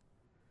possible.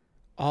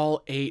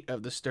 All 8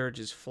 of the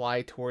Sturges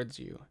fly towards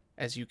you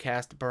as you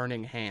cast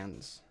Burning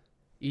Hands.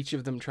 Each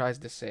of them tries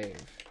to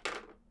save.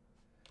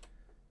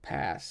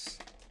 Pass.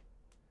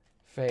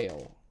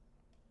 Fail.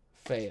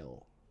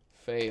 Fail.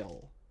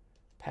 Fail.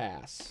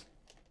 Pass.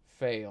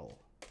 Fail.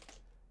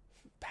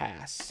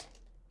 Pass.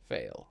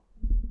 Fail.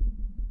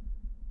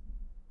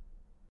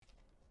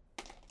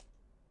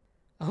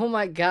 Oh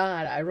my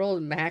god, I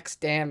rolled max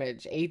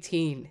damage,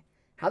 18.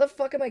 How the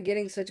fuck am I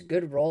getting such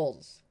good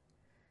rolls?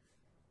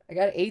 I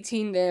got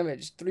 18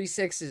 damage, 3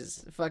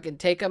 sixes. Fucking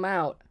take them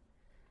out.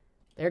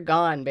 They're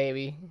gone,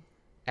 baby.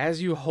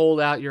 As you hold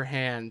out your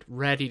hand,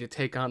 ready to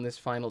take on this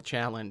final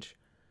challenge,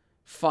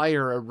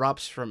 fire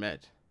erupts from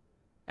it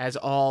as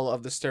all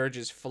of the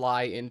Sturges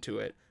fly into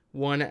it,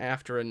 one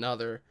after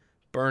another,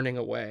 burning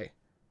away.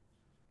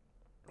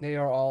 They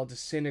are all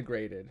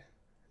disintegrated,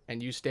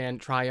 and you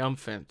stand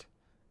triumphant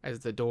as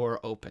the door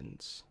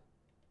opens.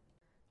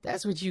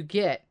 That's what you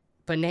get.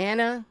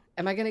 Banana?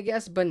 Am I gonna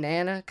guess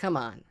banana? Come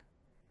on.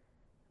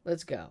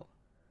 Let's go.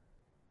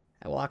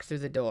 I walk through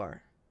the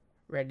door,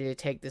 ready to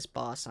take this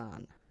boss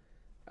on.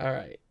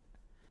 Alright.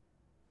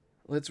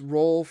 Let's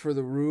roll for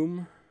the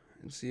room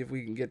and see if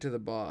we can get to the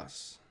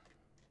boss.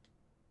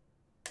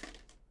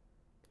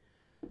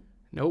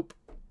 Nope.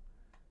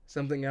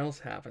 Something else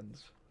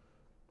happens.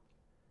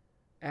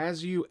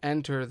 As you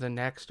enter the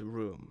next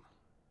room,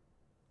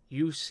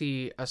 you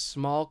see a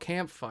small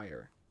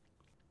campfire.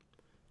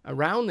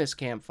 Around this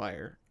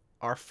campfire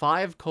are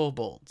 5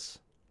 kobolds,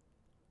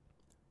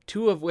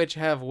 2 of which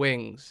have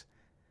wings,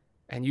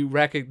 and you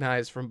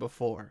recognize from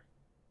before.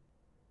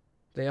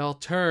 They all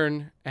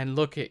turn and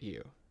look at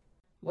you.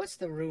 What's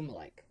the room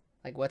like?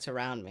 Like, what's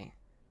around me?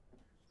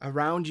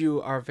 Around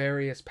you are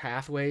various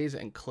pathways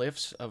and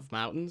cliffs of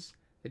mountains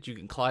that you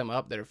can climb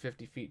up that are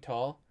 50 feet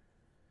tall.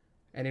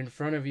 And in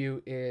front of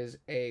you is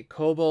a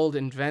kobold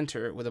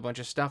inventor with a bunch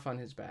of stuff on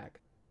his back.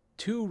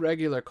 2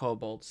 regular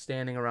kobolds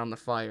standing around the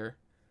fire,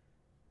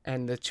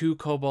 and the 2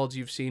 kobolds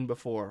you've seen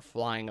before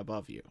flying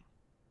above you.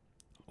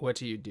 What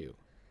do you do?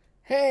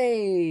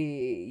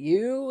 Hey,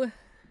 you.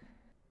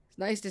 It's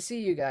nice to see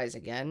you guys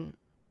again.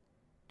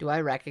 Do I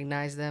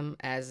recognize them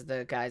as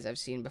the guys I've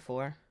seen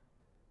before?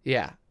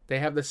 Yeah, they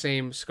have the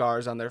same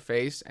scars on their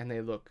face, and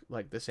they look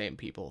like the same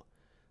people.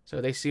 So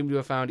they seem to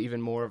have found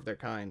even more of their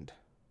kind.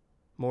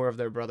 More of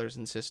their brothers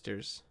and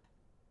sisters.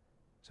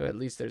 So at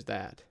least there's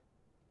that.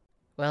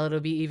 Well, it'll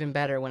be even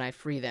better when I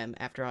free them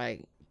after I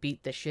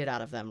beat the shit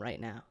out of them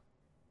right now.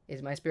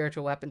 Is my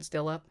spiritual weapon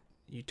still up?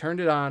 You turned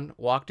it on,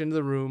 walked into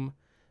the room,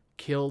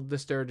 killed the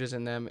Sturges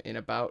in them in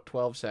about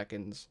 12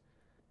 seconds.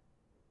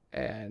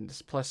 And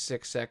plus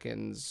 6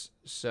 seconds,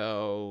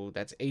 so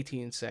that's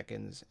 18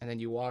 seconds. And then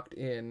you walked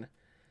in.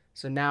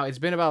 So now it's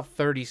been about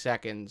 30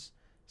 seconds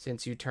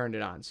since you turned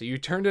it on. So you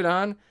turned it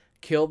on,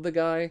 killed the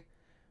guy,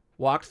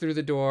 walked through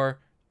the door,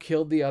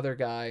 killed the other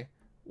guy,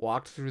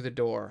 walked through the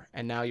door,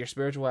 and now your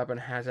spiritual weapon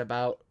has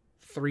about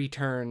 4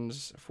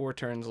 turns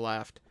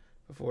left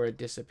before it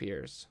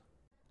disappears.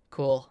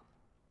 Cool.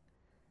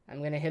 I'm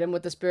going to hit him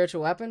with the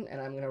spiritual weapon,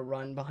 and I'm going to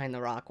run behind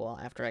the rock wall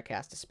after I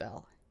cast a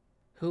spell.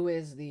 Who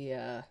is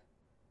the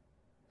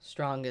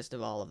strongest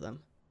of all of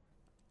them?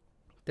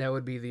 That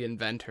would be the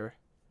inventor.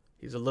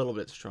 He's a little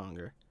bit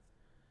stronger.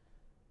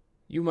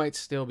 You might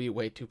still be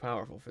way too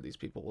powerful for these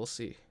people. We'll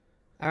see.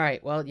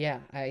 Alright, well, yeah,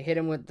 I hit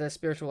him with the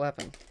spiritual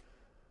weapon.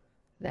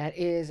 That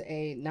is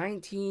a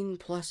 19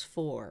 plus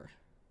 4.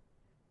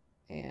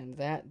 And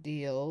that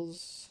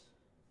deals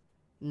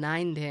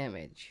 9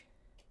 damage.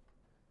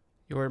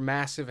 Your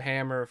massive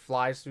hammer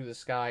flies through the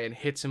sky and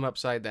hits him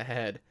upside the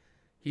head.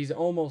 He's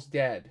almost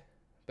dead,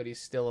 but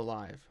he's still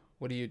alive.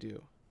 What do you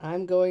do?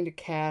 I'm going to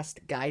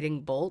cast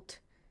Guiding Bolt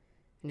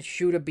and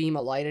shoot a beam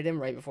of light at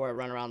him right before I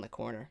run around the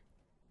corner.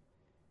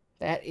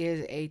 That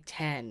is a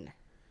 10.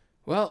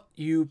 Well,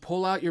 you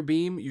pull out your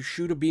beam, you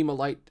shoot a beam of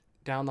light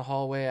down the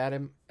hallway at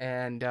him,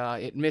 and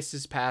it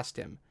misses past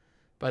him.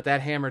 But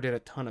that hammer did a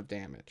ton of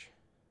damage.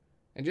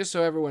 And just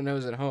so everyone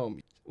knows at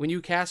home, when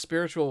you cast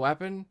Spiritual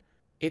Weapon,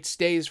 it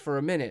stays for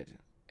a minute,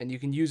 and you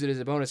can use it as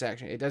a bonus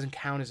action. It doesn't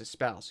count as a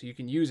spell, so you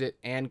can use it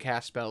and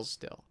cast spells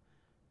still.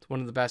 It's one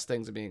of the best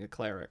things of being a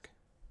cleric.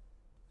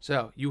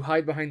 So, you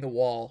hide behind the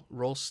wall,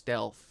 roll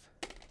stealth.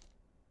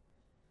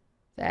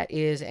 That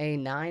is a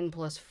 9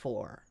 plus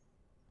 4.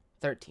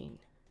 13.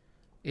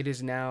 It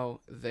is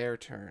now their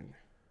turn.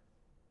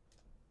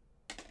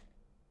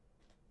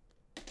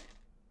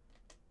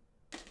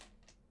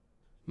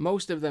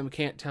 Most of them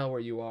can't tell where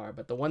you are,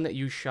 but the one that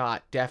you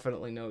shot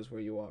definitely knows where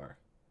you are.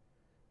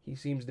 He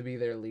seems to be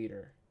their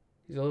leader.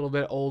 He's a little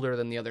bit older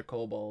than the other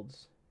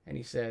kobolds, and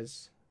he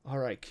says, "All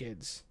right,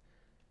 kids,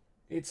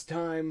 it's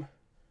time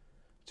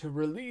to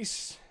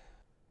release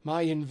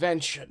my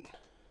invention."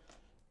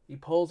 He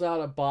pulls out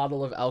a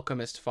bottle of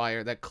alchemist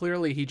fire that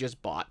clearly he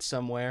just bought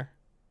somewhere,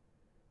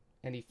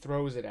 and he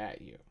throws it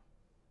at you.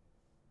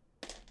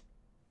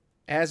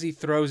 As he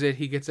throws it,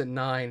 he gets a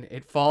 9.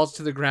 It falls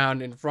to the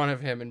ground in front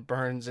of him and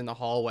burns in the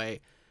hallway,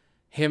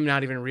 him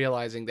not even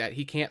realizing that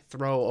he can't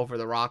throw over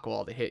the rock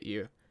wall to hit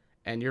you,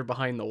 and you're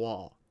behind the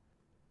wall.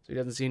 So he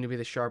doesn't seem to be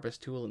the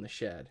sharpest tool in the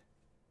shed.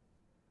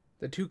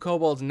 The 2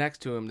 kobolds next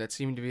to him that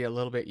seem to be a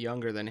little bit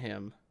younger than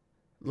him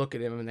look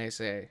at him and they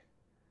say,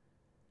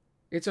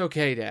 "It's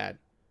okay, Dad.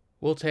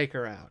 We'll take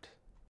her out."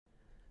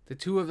 The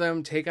 2 of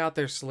them take out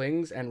their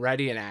slings and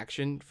ready in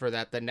action for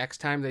that the next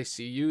time they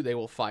see you, they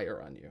will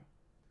fire on you.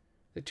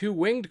 The 2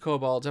 winged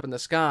kobolds up in the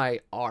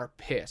sky are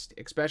pissed,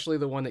 especially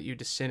the one that you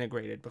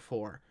disintegrated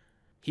before.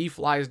 He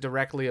flies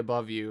directly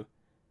above you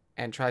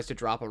and tries to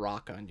drop a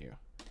rock on you.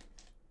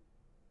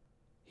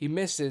 He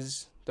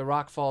misses. The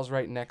rock falls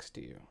right next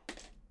to you.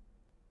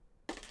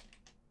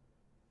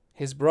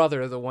 His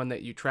brother, the one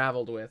that you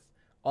traveled with,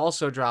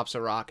 also drops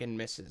a rock and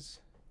misses.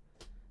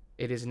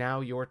 It is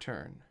now your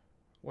turn.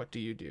 What do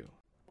you do?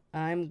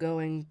 I'm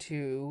going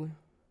to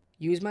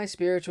use my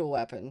spiritual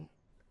weapon.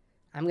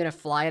 I'm going to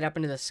fly it up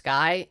into the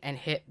sky and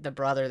hit the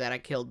brother that I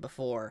killed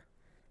before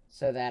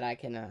so that I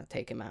can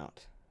take him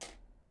out.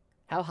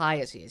 How high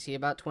is he? Is he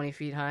about 20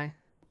 feet high?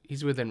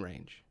 He's within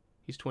range.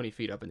 He's 20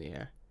 feet up in the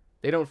air.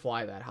 They don't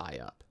fly that high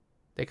up.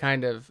 They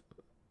kind of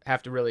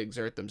have to really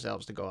exert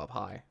themselves to go up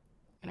high.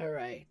 All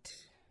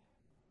right.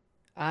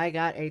 I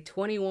got a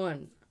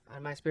 21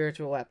 on my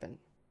spiritual weapon.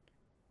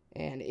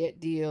 And it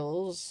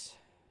deals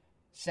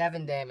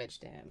 7 damage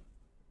to him.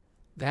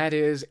 That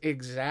is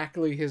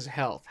exactly his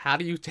health. How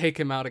do you take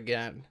him out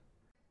again?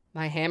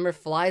 My hammer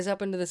flies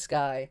up into the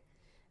sky,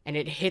 and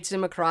it hits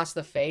him across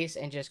the face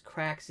and just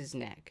cracks his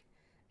neck.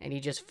 And he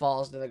just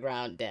falls to the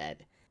ground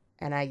dead.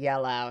 And I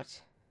yell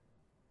out,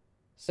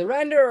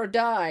 "Surrender or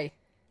die!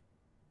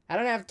 I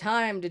don't have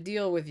time to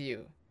deal with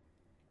you.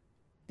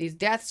 These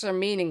deaths are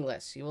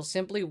meaningless. You will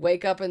simply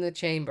wake up in the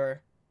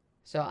chamber,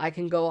 so I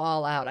can go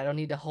all out. I don't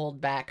need to hold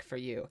back for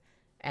you."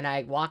 And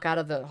I walk out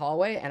of the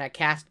hallway, and I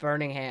cast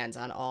Burning Hands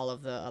on all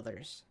of the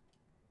others,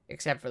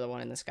 except for the one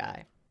in the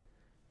sky.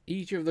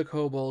 Each of the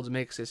kobolds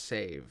makes a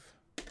save.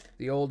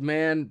 The old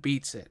man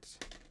beats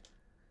it.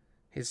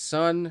 His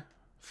son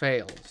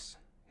fails.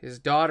 His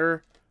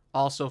daughter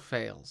also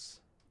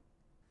fails.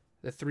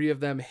 The 3 of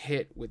them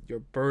hit with your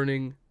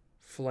burning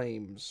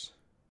flames.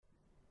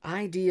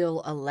 I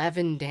deal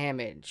 11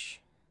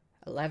 damage,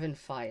 11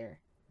 fire,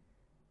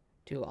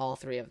 to all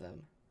 3 of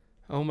them.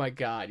 Oh my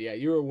god, yeah,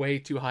 you're way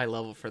too high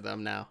level for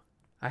them now.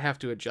 I have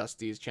to adjust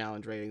these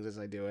challenge ratings as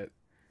I do it.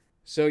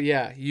 So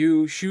yeah,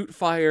 you shoot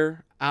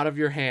fire out of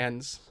your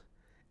hands,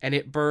 and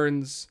it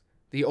burns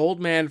the old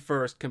man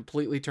first,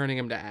 completely turning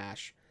him to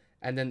ash,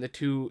 and then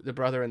the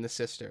brother and the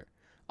sister.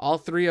 All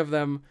 3 of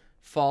them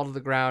fall to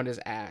the ground as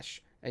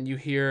ash, and you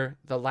hear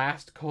the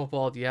last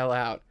kobold yell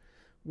out,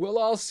 "We'll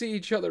all see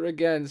each other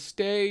again.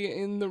 Stay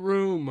in the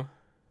room."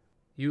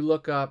 You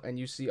look up, and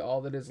you see all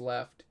that is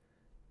left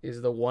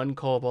is the 1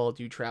 kobold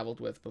you traveled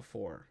with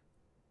before.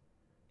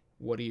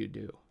 What do you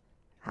do?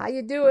 How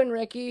you doing,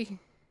 Ricky?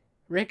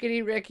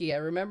 Rickety Ricky, I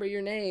remember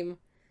your name.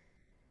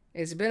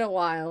 It's been a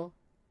while.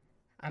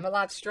 I'm a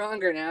lot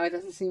stronger now. It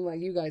doesn't seem like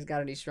you guys got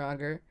any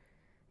stronger.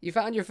 You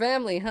found your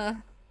family, huh?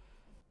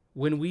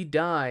 When we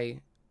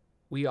die,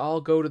 we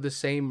all go to the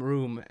same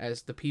room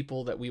as the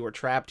people that we were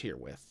trapped here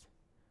with.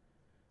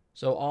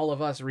 So all of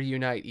us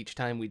reunite each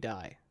time we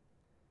die.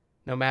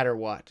 No matter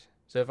what.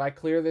 So if I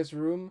clear this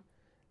room,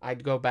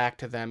 I'd go back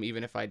to them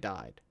even if I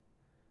died.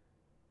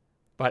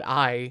 But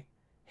I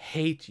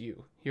hate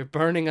you. You're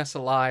burning us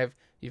alive.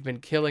 You've been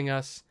killing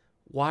us.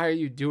 Why are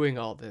you doing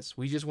all this?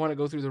 We just want to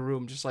go through the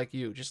room just like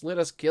you. Just let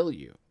us kill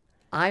you.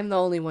 I'm the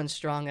only one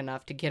strong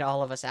enough to get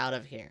all of us out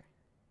of here.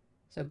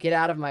 So get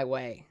out of my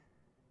way.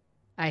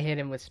 I hit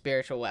him with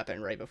spiritual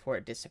weapon right before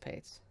it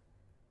dissipates.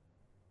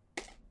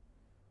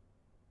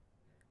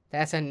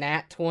 That's a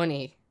nat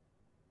 20.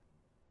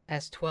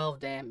 That's 12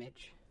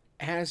 damage.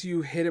 As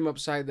you hit him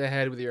upside the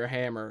head with your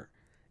hammer,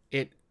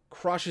 it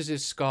crushes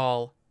his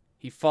skull,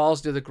 he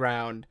falls to the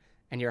ground,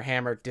 and your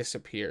hammer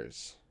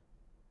disappears.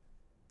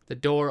 The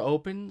door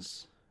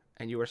opens,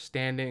 and you are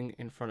standing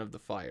in front of the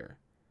fire.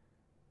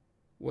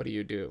 What do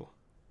you do?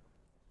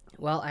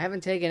 Well, I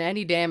haven't taken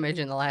any damage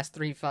in the last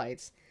 3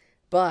 fights,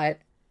 but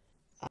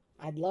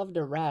I'd love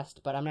to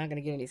rest, but I'm not going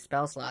to get any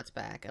spell slots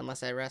back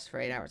unless I rest for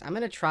 8 hours. I'm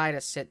going to try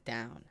to sit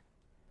down.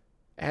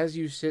 As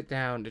you sit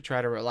down to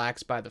try to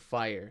relax by the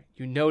fire,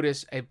 you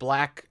notice a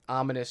black,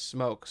 ominous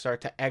smoke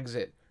start to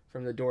exit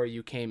from the door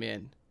you came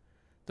in.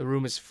 The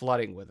room is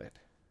flooding with it.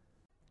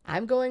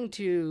 I'm going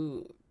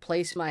to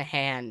place my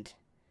hand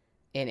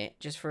in it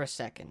just for a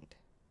second.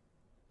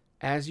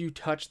 As you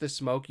touch the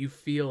smoke, you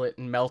feel it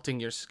melting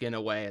your skin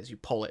away as you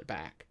pull it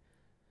back.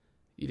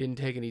 You didn't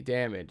take any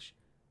damage,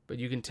 but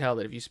you can tell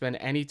that if you spend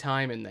any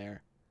time in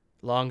there,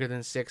 longer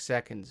than 6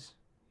 seconds,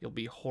 you'll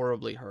be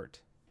horribly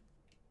hurt.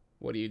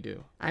 What do you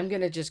do? I'm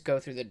going to just go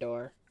through the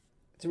door.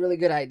 It's a really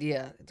good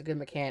idea. It's a good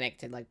mechanic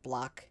to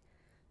block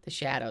the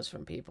shadows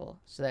from people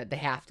so that they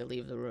have to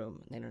leave the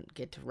room. They don't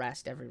get to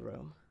rest every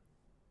room.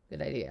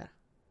 Good idea.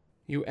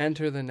 You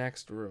enter the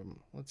next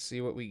room. Let's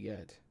see what we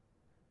get.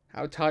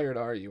 How tired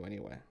are you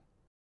anyway?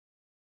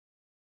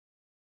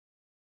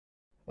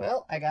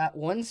 Well, I got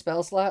 1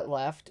 spell slot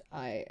left.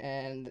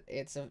 And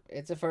it's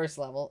a first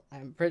level.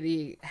 I'm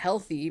pretty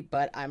healthy,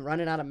 but I'm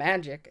running out of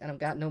magic and I've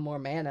got no more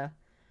mana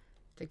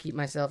to keep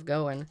myself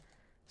going.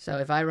 So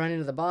if I run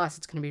into the boss,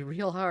 it's going to be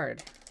real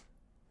hard.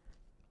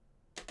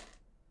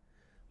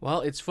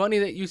 Well, it's funny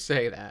that you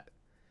say that,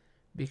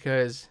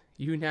 because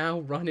you now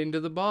run into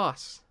the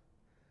boss.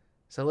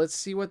 So let's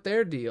see what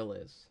their deal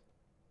is.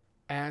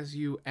 As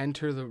you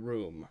enter the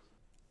room,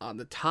 on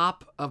the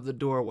top of the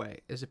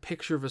doorway is a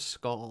picture of a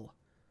skull.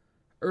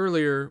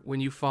 Earlier, when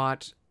you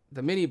fought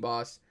the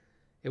mini-boss,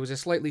 it was a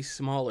slightly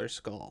smaller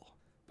skull.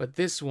 But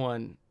this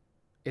one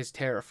is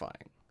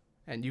terrifying,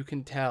 and you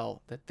can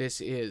tell that this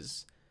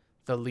is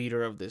the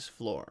leader of this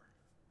floor.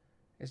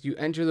 As you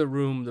enter the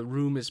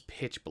room is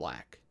pitch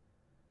black.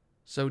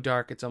 So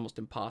dark it's almost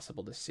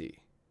impossible to see.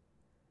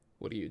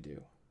 What do you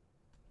do?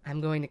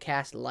 I'm going to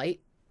cast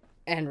light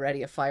and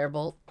ready a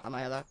firebolt on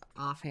my other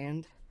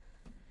offhand.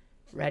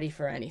 Ready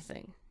for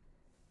anything.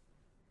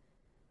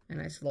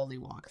 And I slowly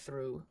walk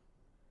through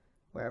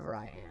wherever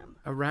I am.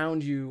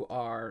 Around you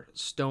are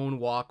stone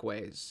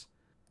walkways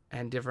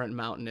and different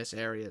mountainous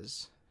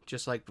areas,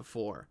 just like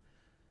before.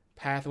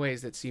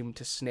 Pathways that seem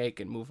to snake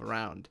and move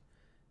around.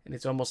 And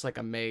it's almost like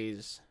a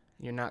maze.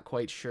 You're not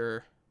quite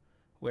sure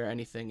where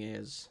anything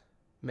is.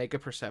 Make a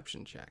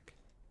perception check.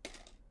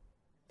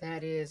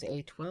 That is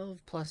a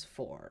 12 plus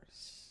 4.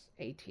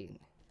 18.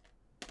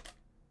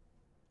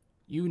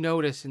 You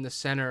notice in the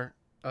center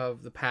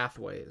of the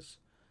pathways,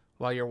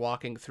 while you're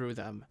walking through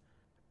them,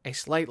 a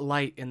slight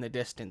light in the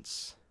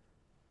distance.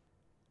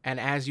 And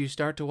as you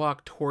start to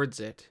walk towards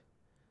it,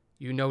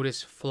 you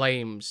notice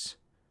flames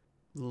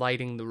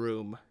lighting the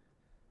room.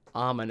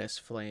 Ominous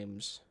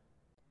flames.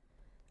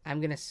 I'm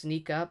going to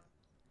sneak up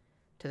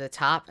to the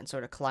top and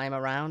sort of climb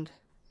around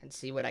and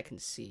see what I can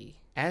see.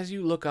 As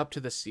you look up to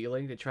the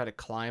ceiling to try to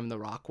climb the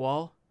rock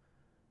wall,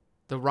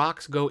 the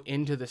rocks go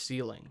into the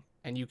ceiling,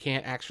 and you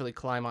can't actually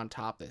climb on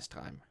top this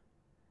time.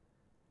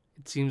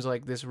 It seems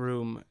like this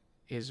room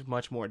is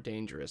much more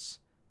dangerous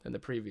than the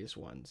previous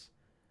ones.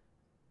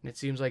 And it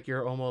seems like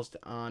you're almost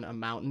on a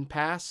mountain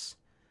pass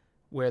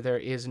where there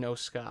is no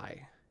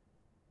sky.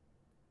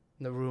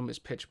 The room is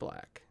pitch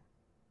black,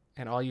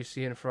 and all you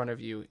see in front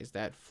of you is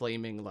that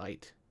flaming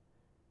light.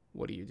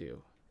 What do you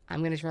do?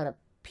 I'm going to try to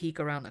peek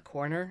around the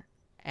corner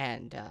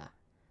and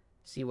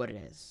see what it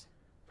is.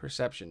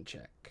 Perception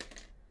check.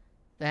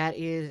 That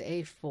is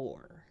a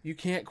 4. You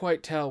can't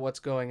quite tell what's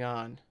going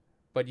on,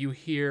 but you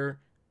hear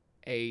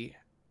a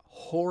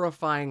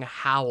horrifying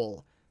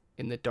howl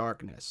in the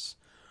darkness.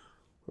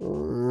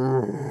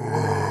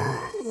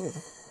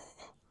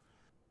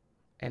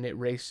 And it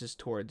races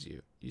towards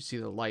you. You see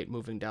the light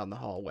moving down the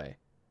hallway.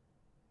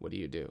 What do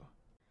you do?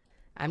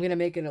 I'm going to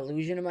make an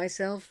illusion of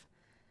myself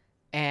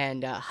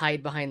and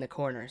hide behind the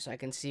corner so I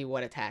can see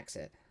what attacks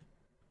it.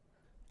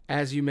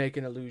 As you make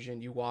an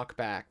illusion, you walk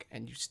back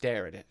and you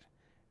stare at it.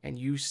 And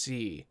you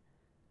see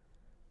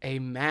a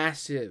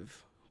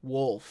massive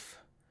wolf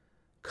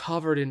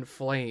covered in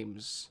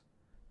flames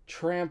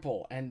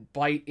trample and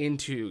bite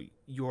into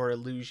your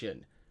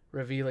illusion,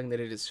 revealing that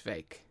it is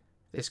fake.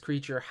 This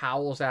creature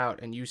howls out,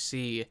 and you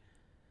see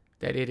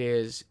that it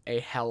is a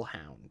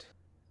hellhound,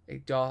 a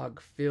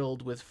dog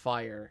filled with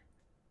fire,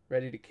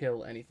 ready to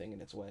kill anything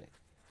in its way.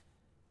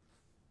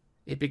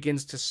 It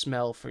begins to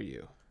smell for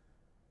you.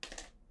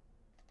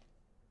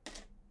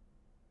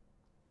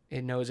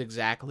 It knows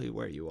exactly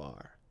where you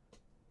are.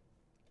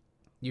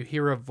 You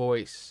hear a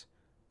voice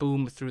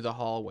boom through the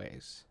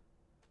hallways.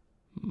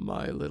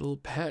 My little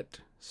pet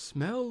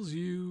smells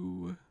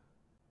you,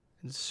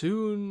 and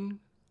soon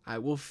I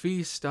will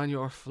feast on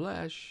your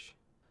flesh.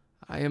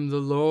 I am the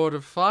Lord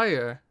of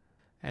Fire,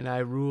 and I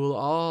rule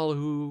all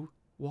who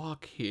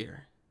walk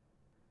here.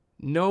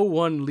 No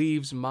one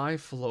leaves my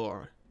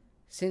floor.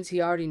 Since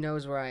he already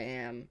knows where I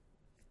am,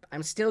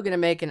 I'm still going to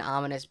make an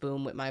ominous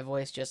boom with my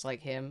voice just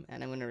like him,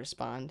 and I'm going to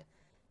respond.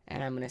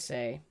 And I'm going to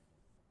say,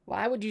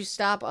 why would you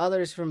stop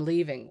others from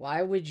leaving?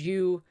 Why would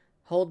you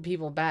hold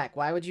people back?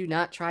 Why would you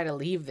not try to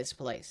leave this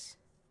place?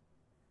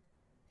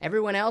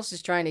 Everyone else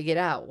is trying to get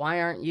out.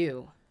 Why aren't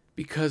you?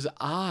 Because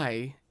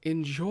I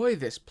enjoy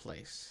this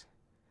place.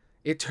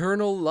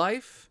 Eternal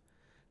life,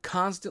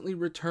 constantly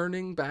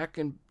returning back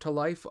into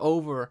life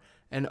over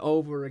and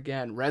over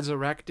again,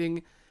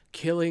 resurrecting,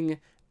 killing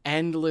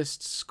endless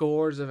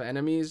scores of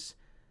enemies.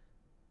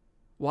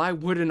 Why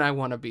wouldn't I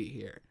want to be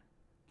here?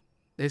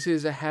 This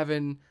is a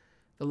heaven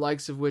the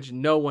likes of which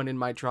no one in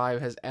my tribe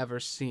has ever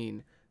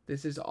seen.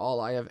 This is all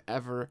I have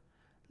ever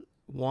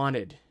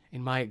wanted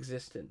in my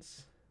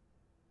existence.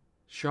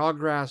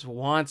 Shawgrass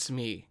wants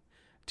me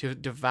to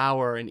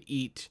devour and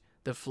eat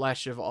the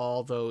flesh of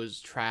all those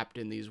trapped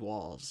in these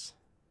walls.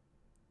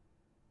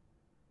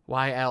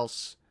 Why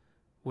else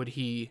would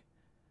he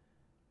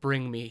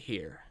bring me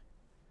here?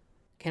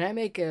 Can I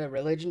make a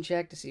religion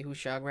check to see who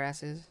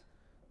Shawgrass is?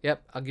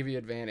 Yep, I'll give you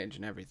advantage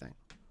and everything.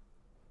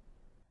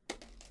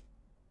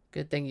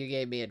 Good thing you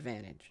gave me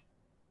advantage.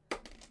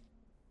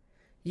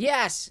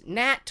 Yes,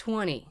 nat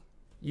 20.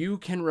 You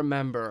can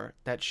remember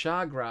that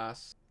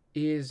Shawgrass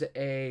is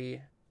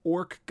a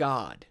orc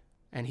god,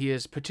 and he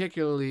is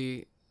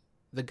particularly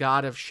the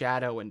god of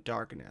shadow and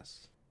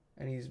darkness,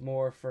 and he's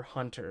more for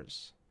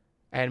hunters.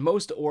 And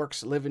most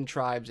orcs live in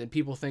tribes, and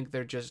people think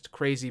they're just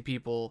crazy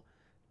people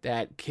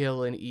that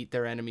kill and eat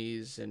their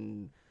enemies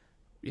and,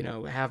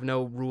 have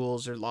no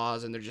rules or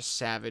laws, and they're just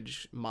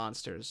savage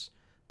monsters.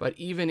 But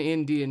even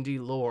in D&D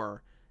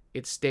lore,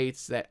 it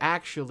states that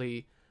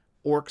actually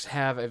orcs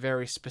have a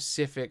very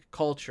specific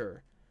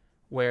culture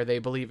where they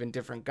believe in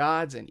different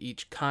gods, and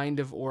each kind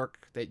of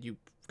orc that you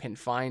can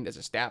find as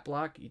a stat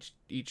block,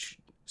 each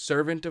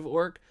servant of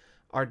orc,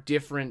 are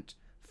different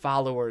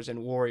followers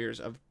and warriors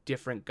of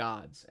different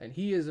gods. And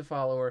he is a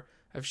follower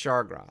of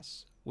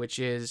Shawgrass, which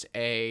is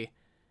a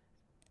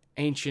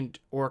ancient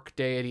orc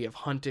deity of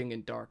hunting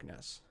and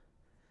darkness.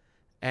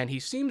 And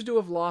he seems to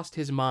have lost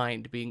his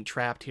mind being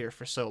trapped here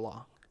for so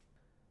long.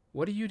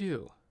 What do you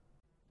do?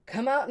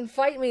 Come out and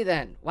fight me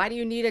then. Why do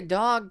you need a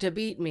dog to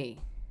beat me?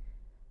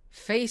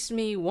 Face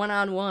me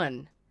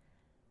one-on-one.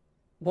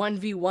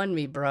 1v1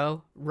 me,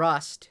 bro.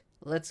 Rust.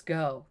 Let's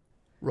go.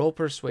 Roll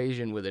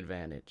persuasion with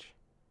advantage.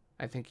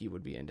 I think you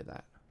would be into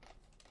that.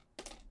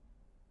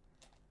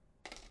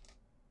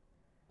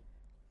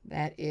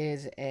 That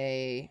is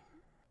a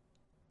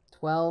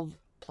 12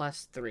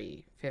 plus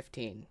 3,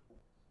 15.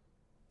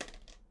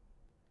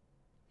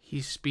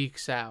 He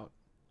speaks out.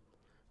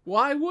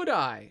 Why would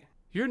I?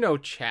 You're no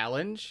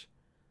challenge.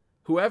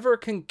 Whoever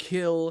can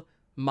kill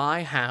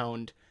my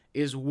hound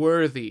is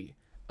worthy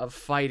of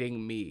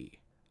fighting me.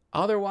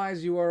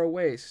 Otherwise, you are a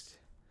waste.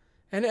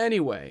 And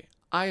anyway,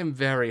 I am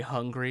very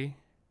hungry,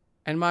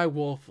 and my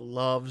wolf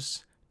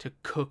loves to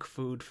cook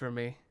food for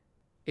me.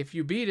 If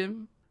you beat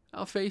him,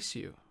 I'll face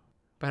you.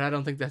 But I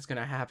don't think that's going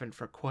to happen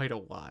for quite a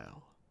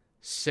while.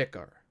 Sick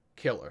her,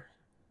 kill her,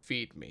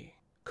 feed me,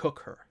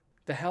 cook her.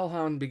 The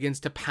hellhound begins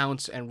to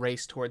pounce and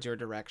race towards your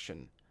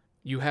direction.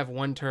 You have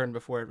one turn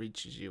before it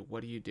reaches you.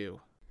 What do you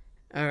do?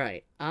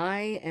 Alright,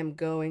 I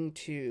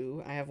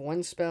have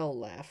one spell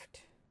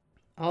left.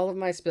 All of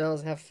my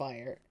spells have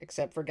fire,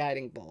 except for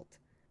Guiding Bolt.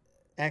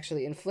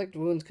 Actually, Inflict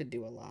Wounds could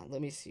do a lot.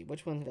 Let me see,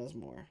 which one does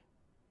more?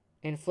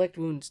 Inflict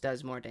Wounds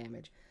does more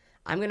damage.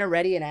 I'm going to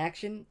ready an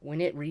action.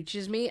 When it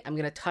reaches me, I'm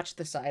going to touch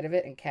the side of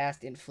it and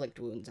cast Inflict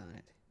Wounds on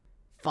it.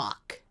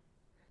 Fuck.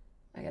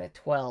 I got a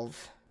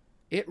 12.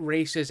 It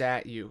races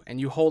at you, and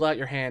you hold out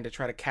your hand to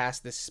try to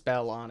cast this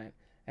spell on it.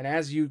 And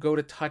as you go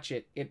to touch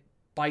it, it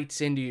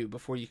bites into you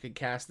before you could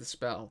cast the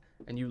spell,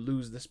 and you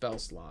lose the spell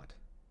slot,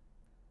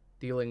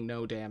 dealing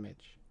no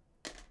damage.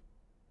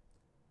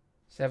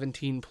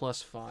 17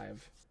 plus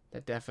 5.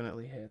 That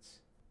definitely hits.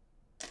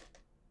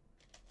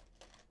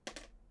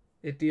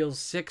 It deals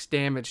 6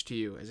 damage to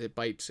you as it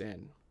bites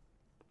in.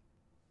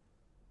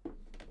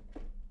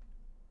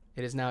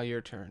 It is now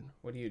your turn.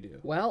 What do you do?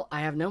 Well, I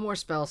have no more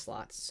spell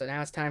slots, so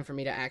now it's time for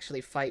me to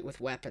actually fight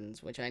with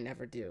weapons, which I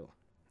never do.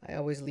 I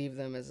always leave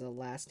them as a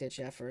last-ditch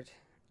effort.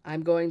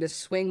 I'm going to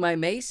swing my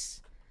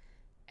mace,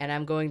 and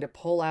I'm going to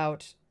pull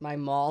out my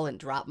maul and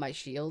drop my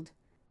shield,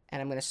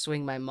 and I'm going to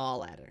swing my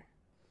maul at her.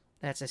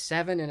 That's a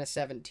 7 and a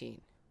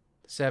 17.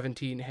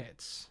 17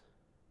 hits.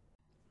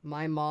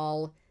 My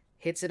maul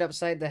hits it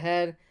upside the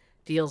head,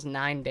 deals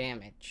 9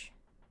 damage.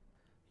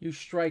 You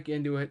strike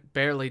into it,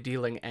 barely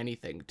dealing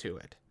anything to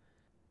it.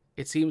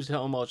 It seems to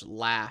almost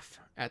laugh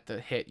at the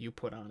hit you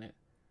put on it.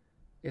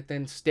 It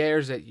then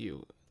stares at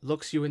you,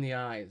 looks you in the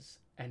eyes,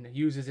 and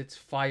uses its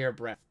fire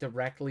breath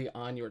directly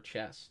on your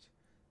chest.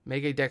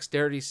 Make a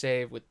dexterity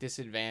save with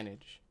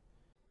disadvantage.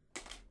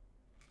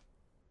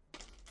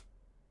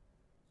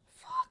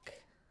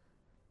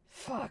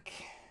 Fuck.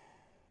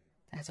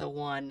 That's a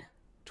 1.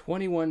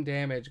 21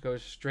 damage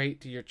goes straight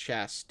to your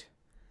chest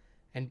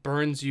and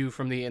burns you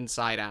from the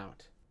inside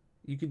out.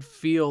 You can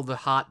feel the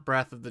hot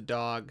breath of the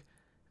dog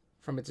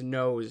from its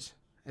nose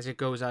as it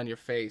goes on your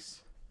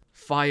face.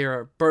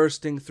 Fire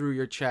bursting through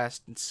your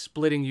chest and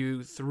splitting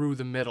you through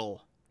the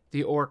middle.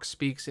 The orc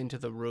speaks into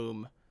the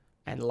room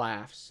and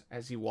laughs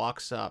as he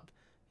walks up,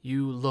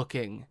 you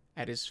looking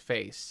at his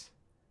face,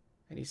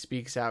 and he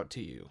speaks out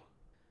to you.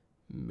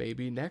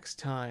 Maybe next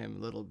time,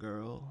 little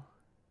girl.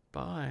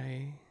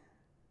 Bye.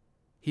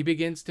 He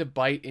begins to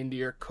bite into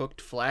your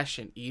cooked flesh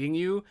and eating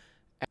you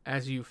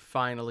as you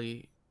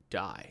finally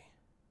die.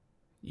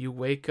 You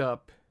wake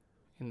up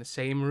in the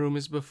same room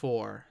as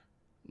before,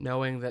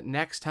 knowing that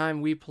next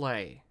time we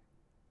play,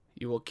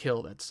 you will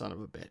kill that son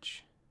of a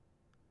bitch.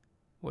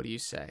 What do you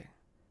say?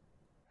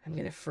 I'm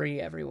gonna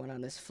free everyone on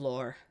this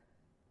floor.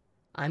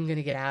 I'm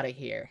gonna get out of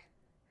here.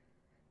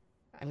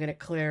 I'm gonna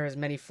clear as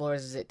many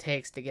floors as it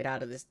takes to get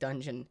out of this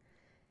dungeon.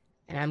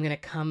 And I'm gonna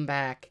come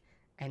back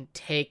and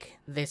take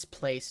this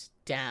place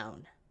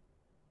down.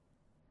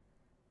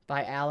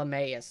 By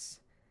Alameus,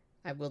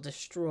 I will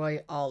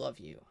destroy all of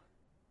you.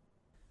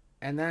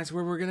 And that's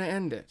where we're going to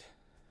end it.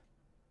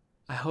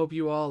 I hope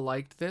you all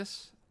liked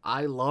this.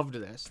 I loved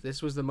this.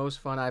 This was the most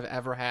fun I've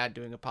ever had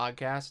doing a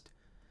podcast.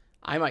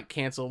 I might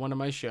cancel one of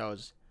my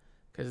shows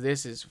because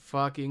this is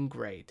fucking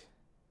great.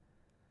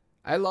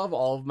 I love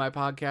all of my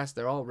podcasts.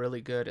 They're all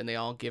really good and they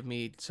all give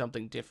me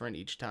something different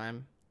each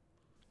time.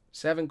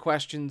 7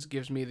 Questions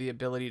gives me the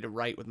ability to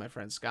write with my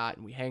friend Scott,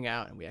 and we hang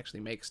out and we actually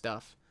make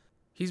stuff.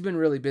 He's been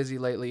really busy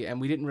lately and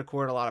we didn't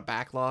record a lot of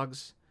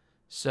backlogs,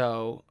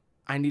 so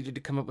I needed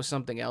to come up with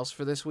something else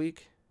for this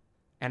week.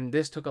 And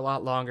this took a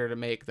lot longer to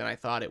make than I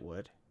thought it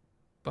would.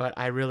 But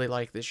I really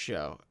like this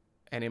show,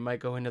 and it might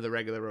go into the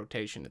regular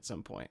rotation at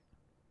some point.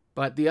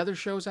 But the other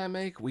shows I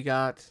make, we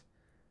got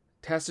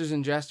Testers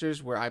and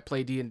Jesters, where I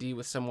play D&D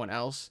with someone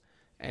else,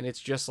 and it's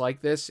just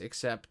like this,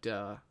 except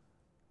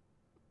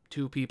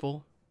 2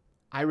 people.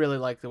 I really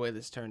like the way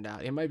this turned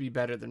out. It might be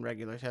better than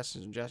regular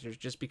Testers and Jesters,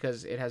 just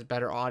because it has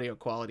better audio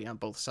quality on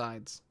both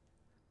sides.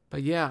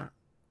 But yeah,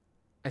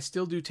 I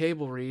still do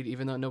table read,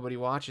 even though nobody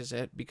watches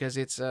it, because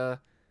it's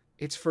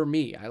for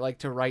me. I like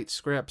to write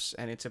scripts,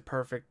 and it's a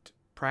perfect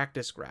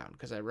practice ground,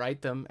 because I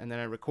write them, and then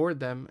I record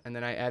them, and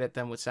then I edit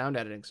them with sound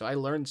editing. So I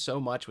learned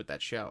so much with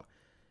that show.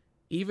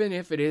 Even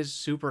if it is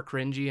super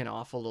cringy and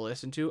awful to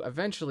listen to,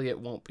 eventually it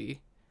won't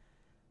be.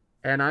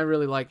 And I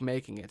really like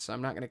making it, so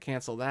I'm not going to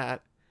cancel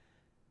that.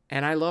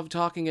 And I love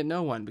talking at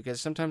no one,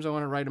 because sometimes I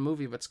want to write a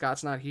movie, but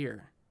Scott's not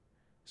here.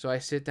 So I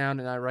sit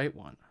down and I write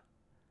one.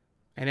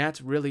 And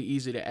that's really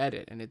easy to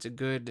edit, and it's a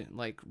good,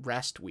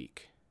 rest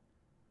week.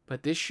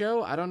 But this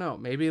show, I don't know.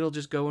 Maybe it'll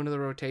just go into the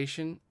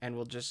rotation, and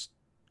we'll just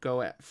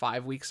go at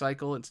 5-week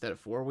cycle instead of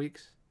 4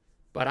 weeks.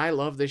 But I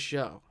love this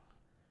show.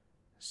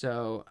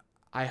 So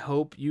I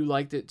hope you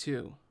liked it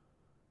too.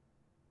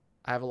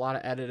 I have a lot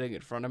of editing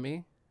in front of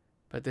me,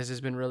 but this has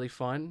been really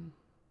fun.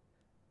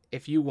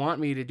 If you want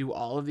me to do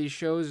all of these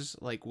shows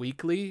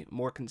weekly,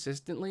 more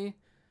consistently,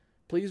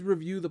 please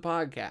review the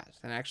podcast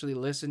and actually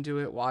listen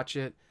to it, watch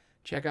it,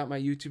 check out my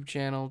YouTube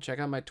channel, check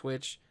out my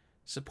Twitch,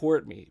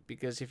 support me,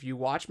 because if you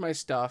watch my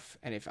stuff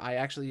and if I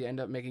actually end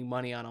up making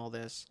money on all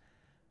this,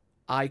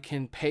 I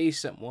can pay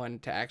someone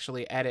to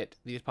actually edit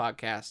these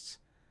podcasts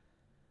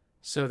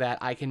so that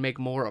I can make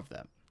more of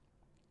them.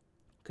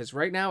 Because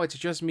right now it's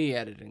just me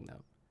editing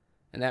them,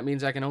 and that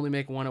means I can only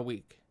make one a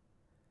week.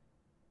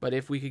 But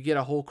if we could get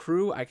a whole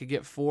crew, I could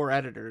get 4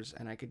 editors,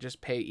 and I could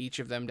just pay each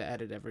of them to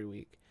edit every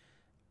week.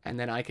 And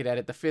then I could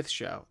edit the 5th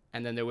show,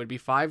 and then there would be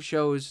 5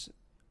 shows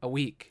a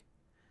week.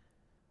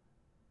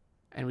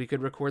 And we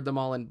could record them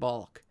all in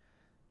bulk.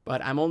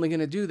 But I'm only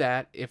going to do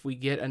that if we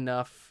get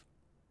enough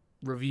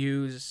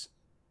reviews,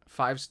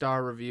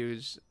 5-star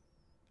reviews,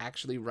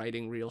 actually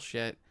writing real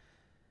shit.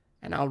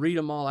 And I'll read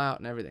them all out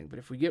and everything. But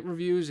if we get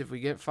reviews, if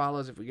we get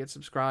follows, if we get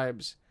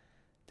subscribes,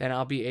 then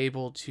I'll be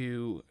able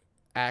to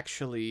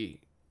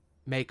actually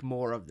make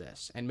more of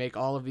this and make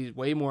all of these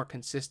way more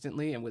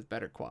consistently and with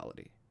better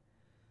quality.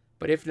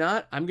 But if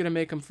not, I'm going to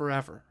make them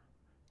forever,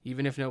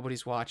 even if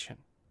nobody's watching.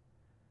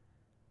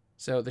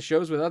 So the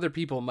shows with other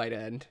people might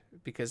end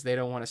because they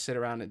don't want to sit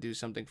around and do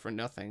something for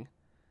nothing.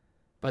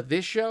 But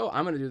this show,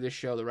 I'm going to do this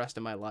show the rest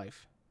of my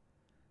life.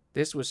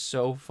 This was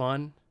so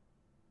fun.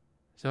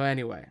 So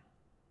anyway,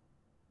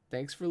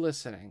 thanks for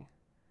listening.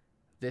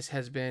 This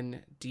has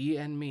been D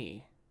and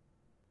me,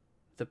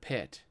 The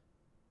Pit.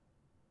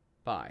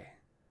 Bye.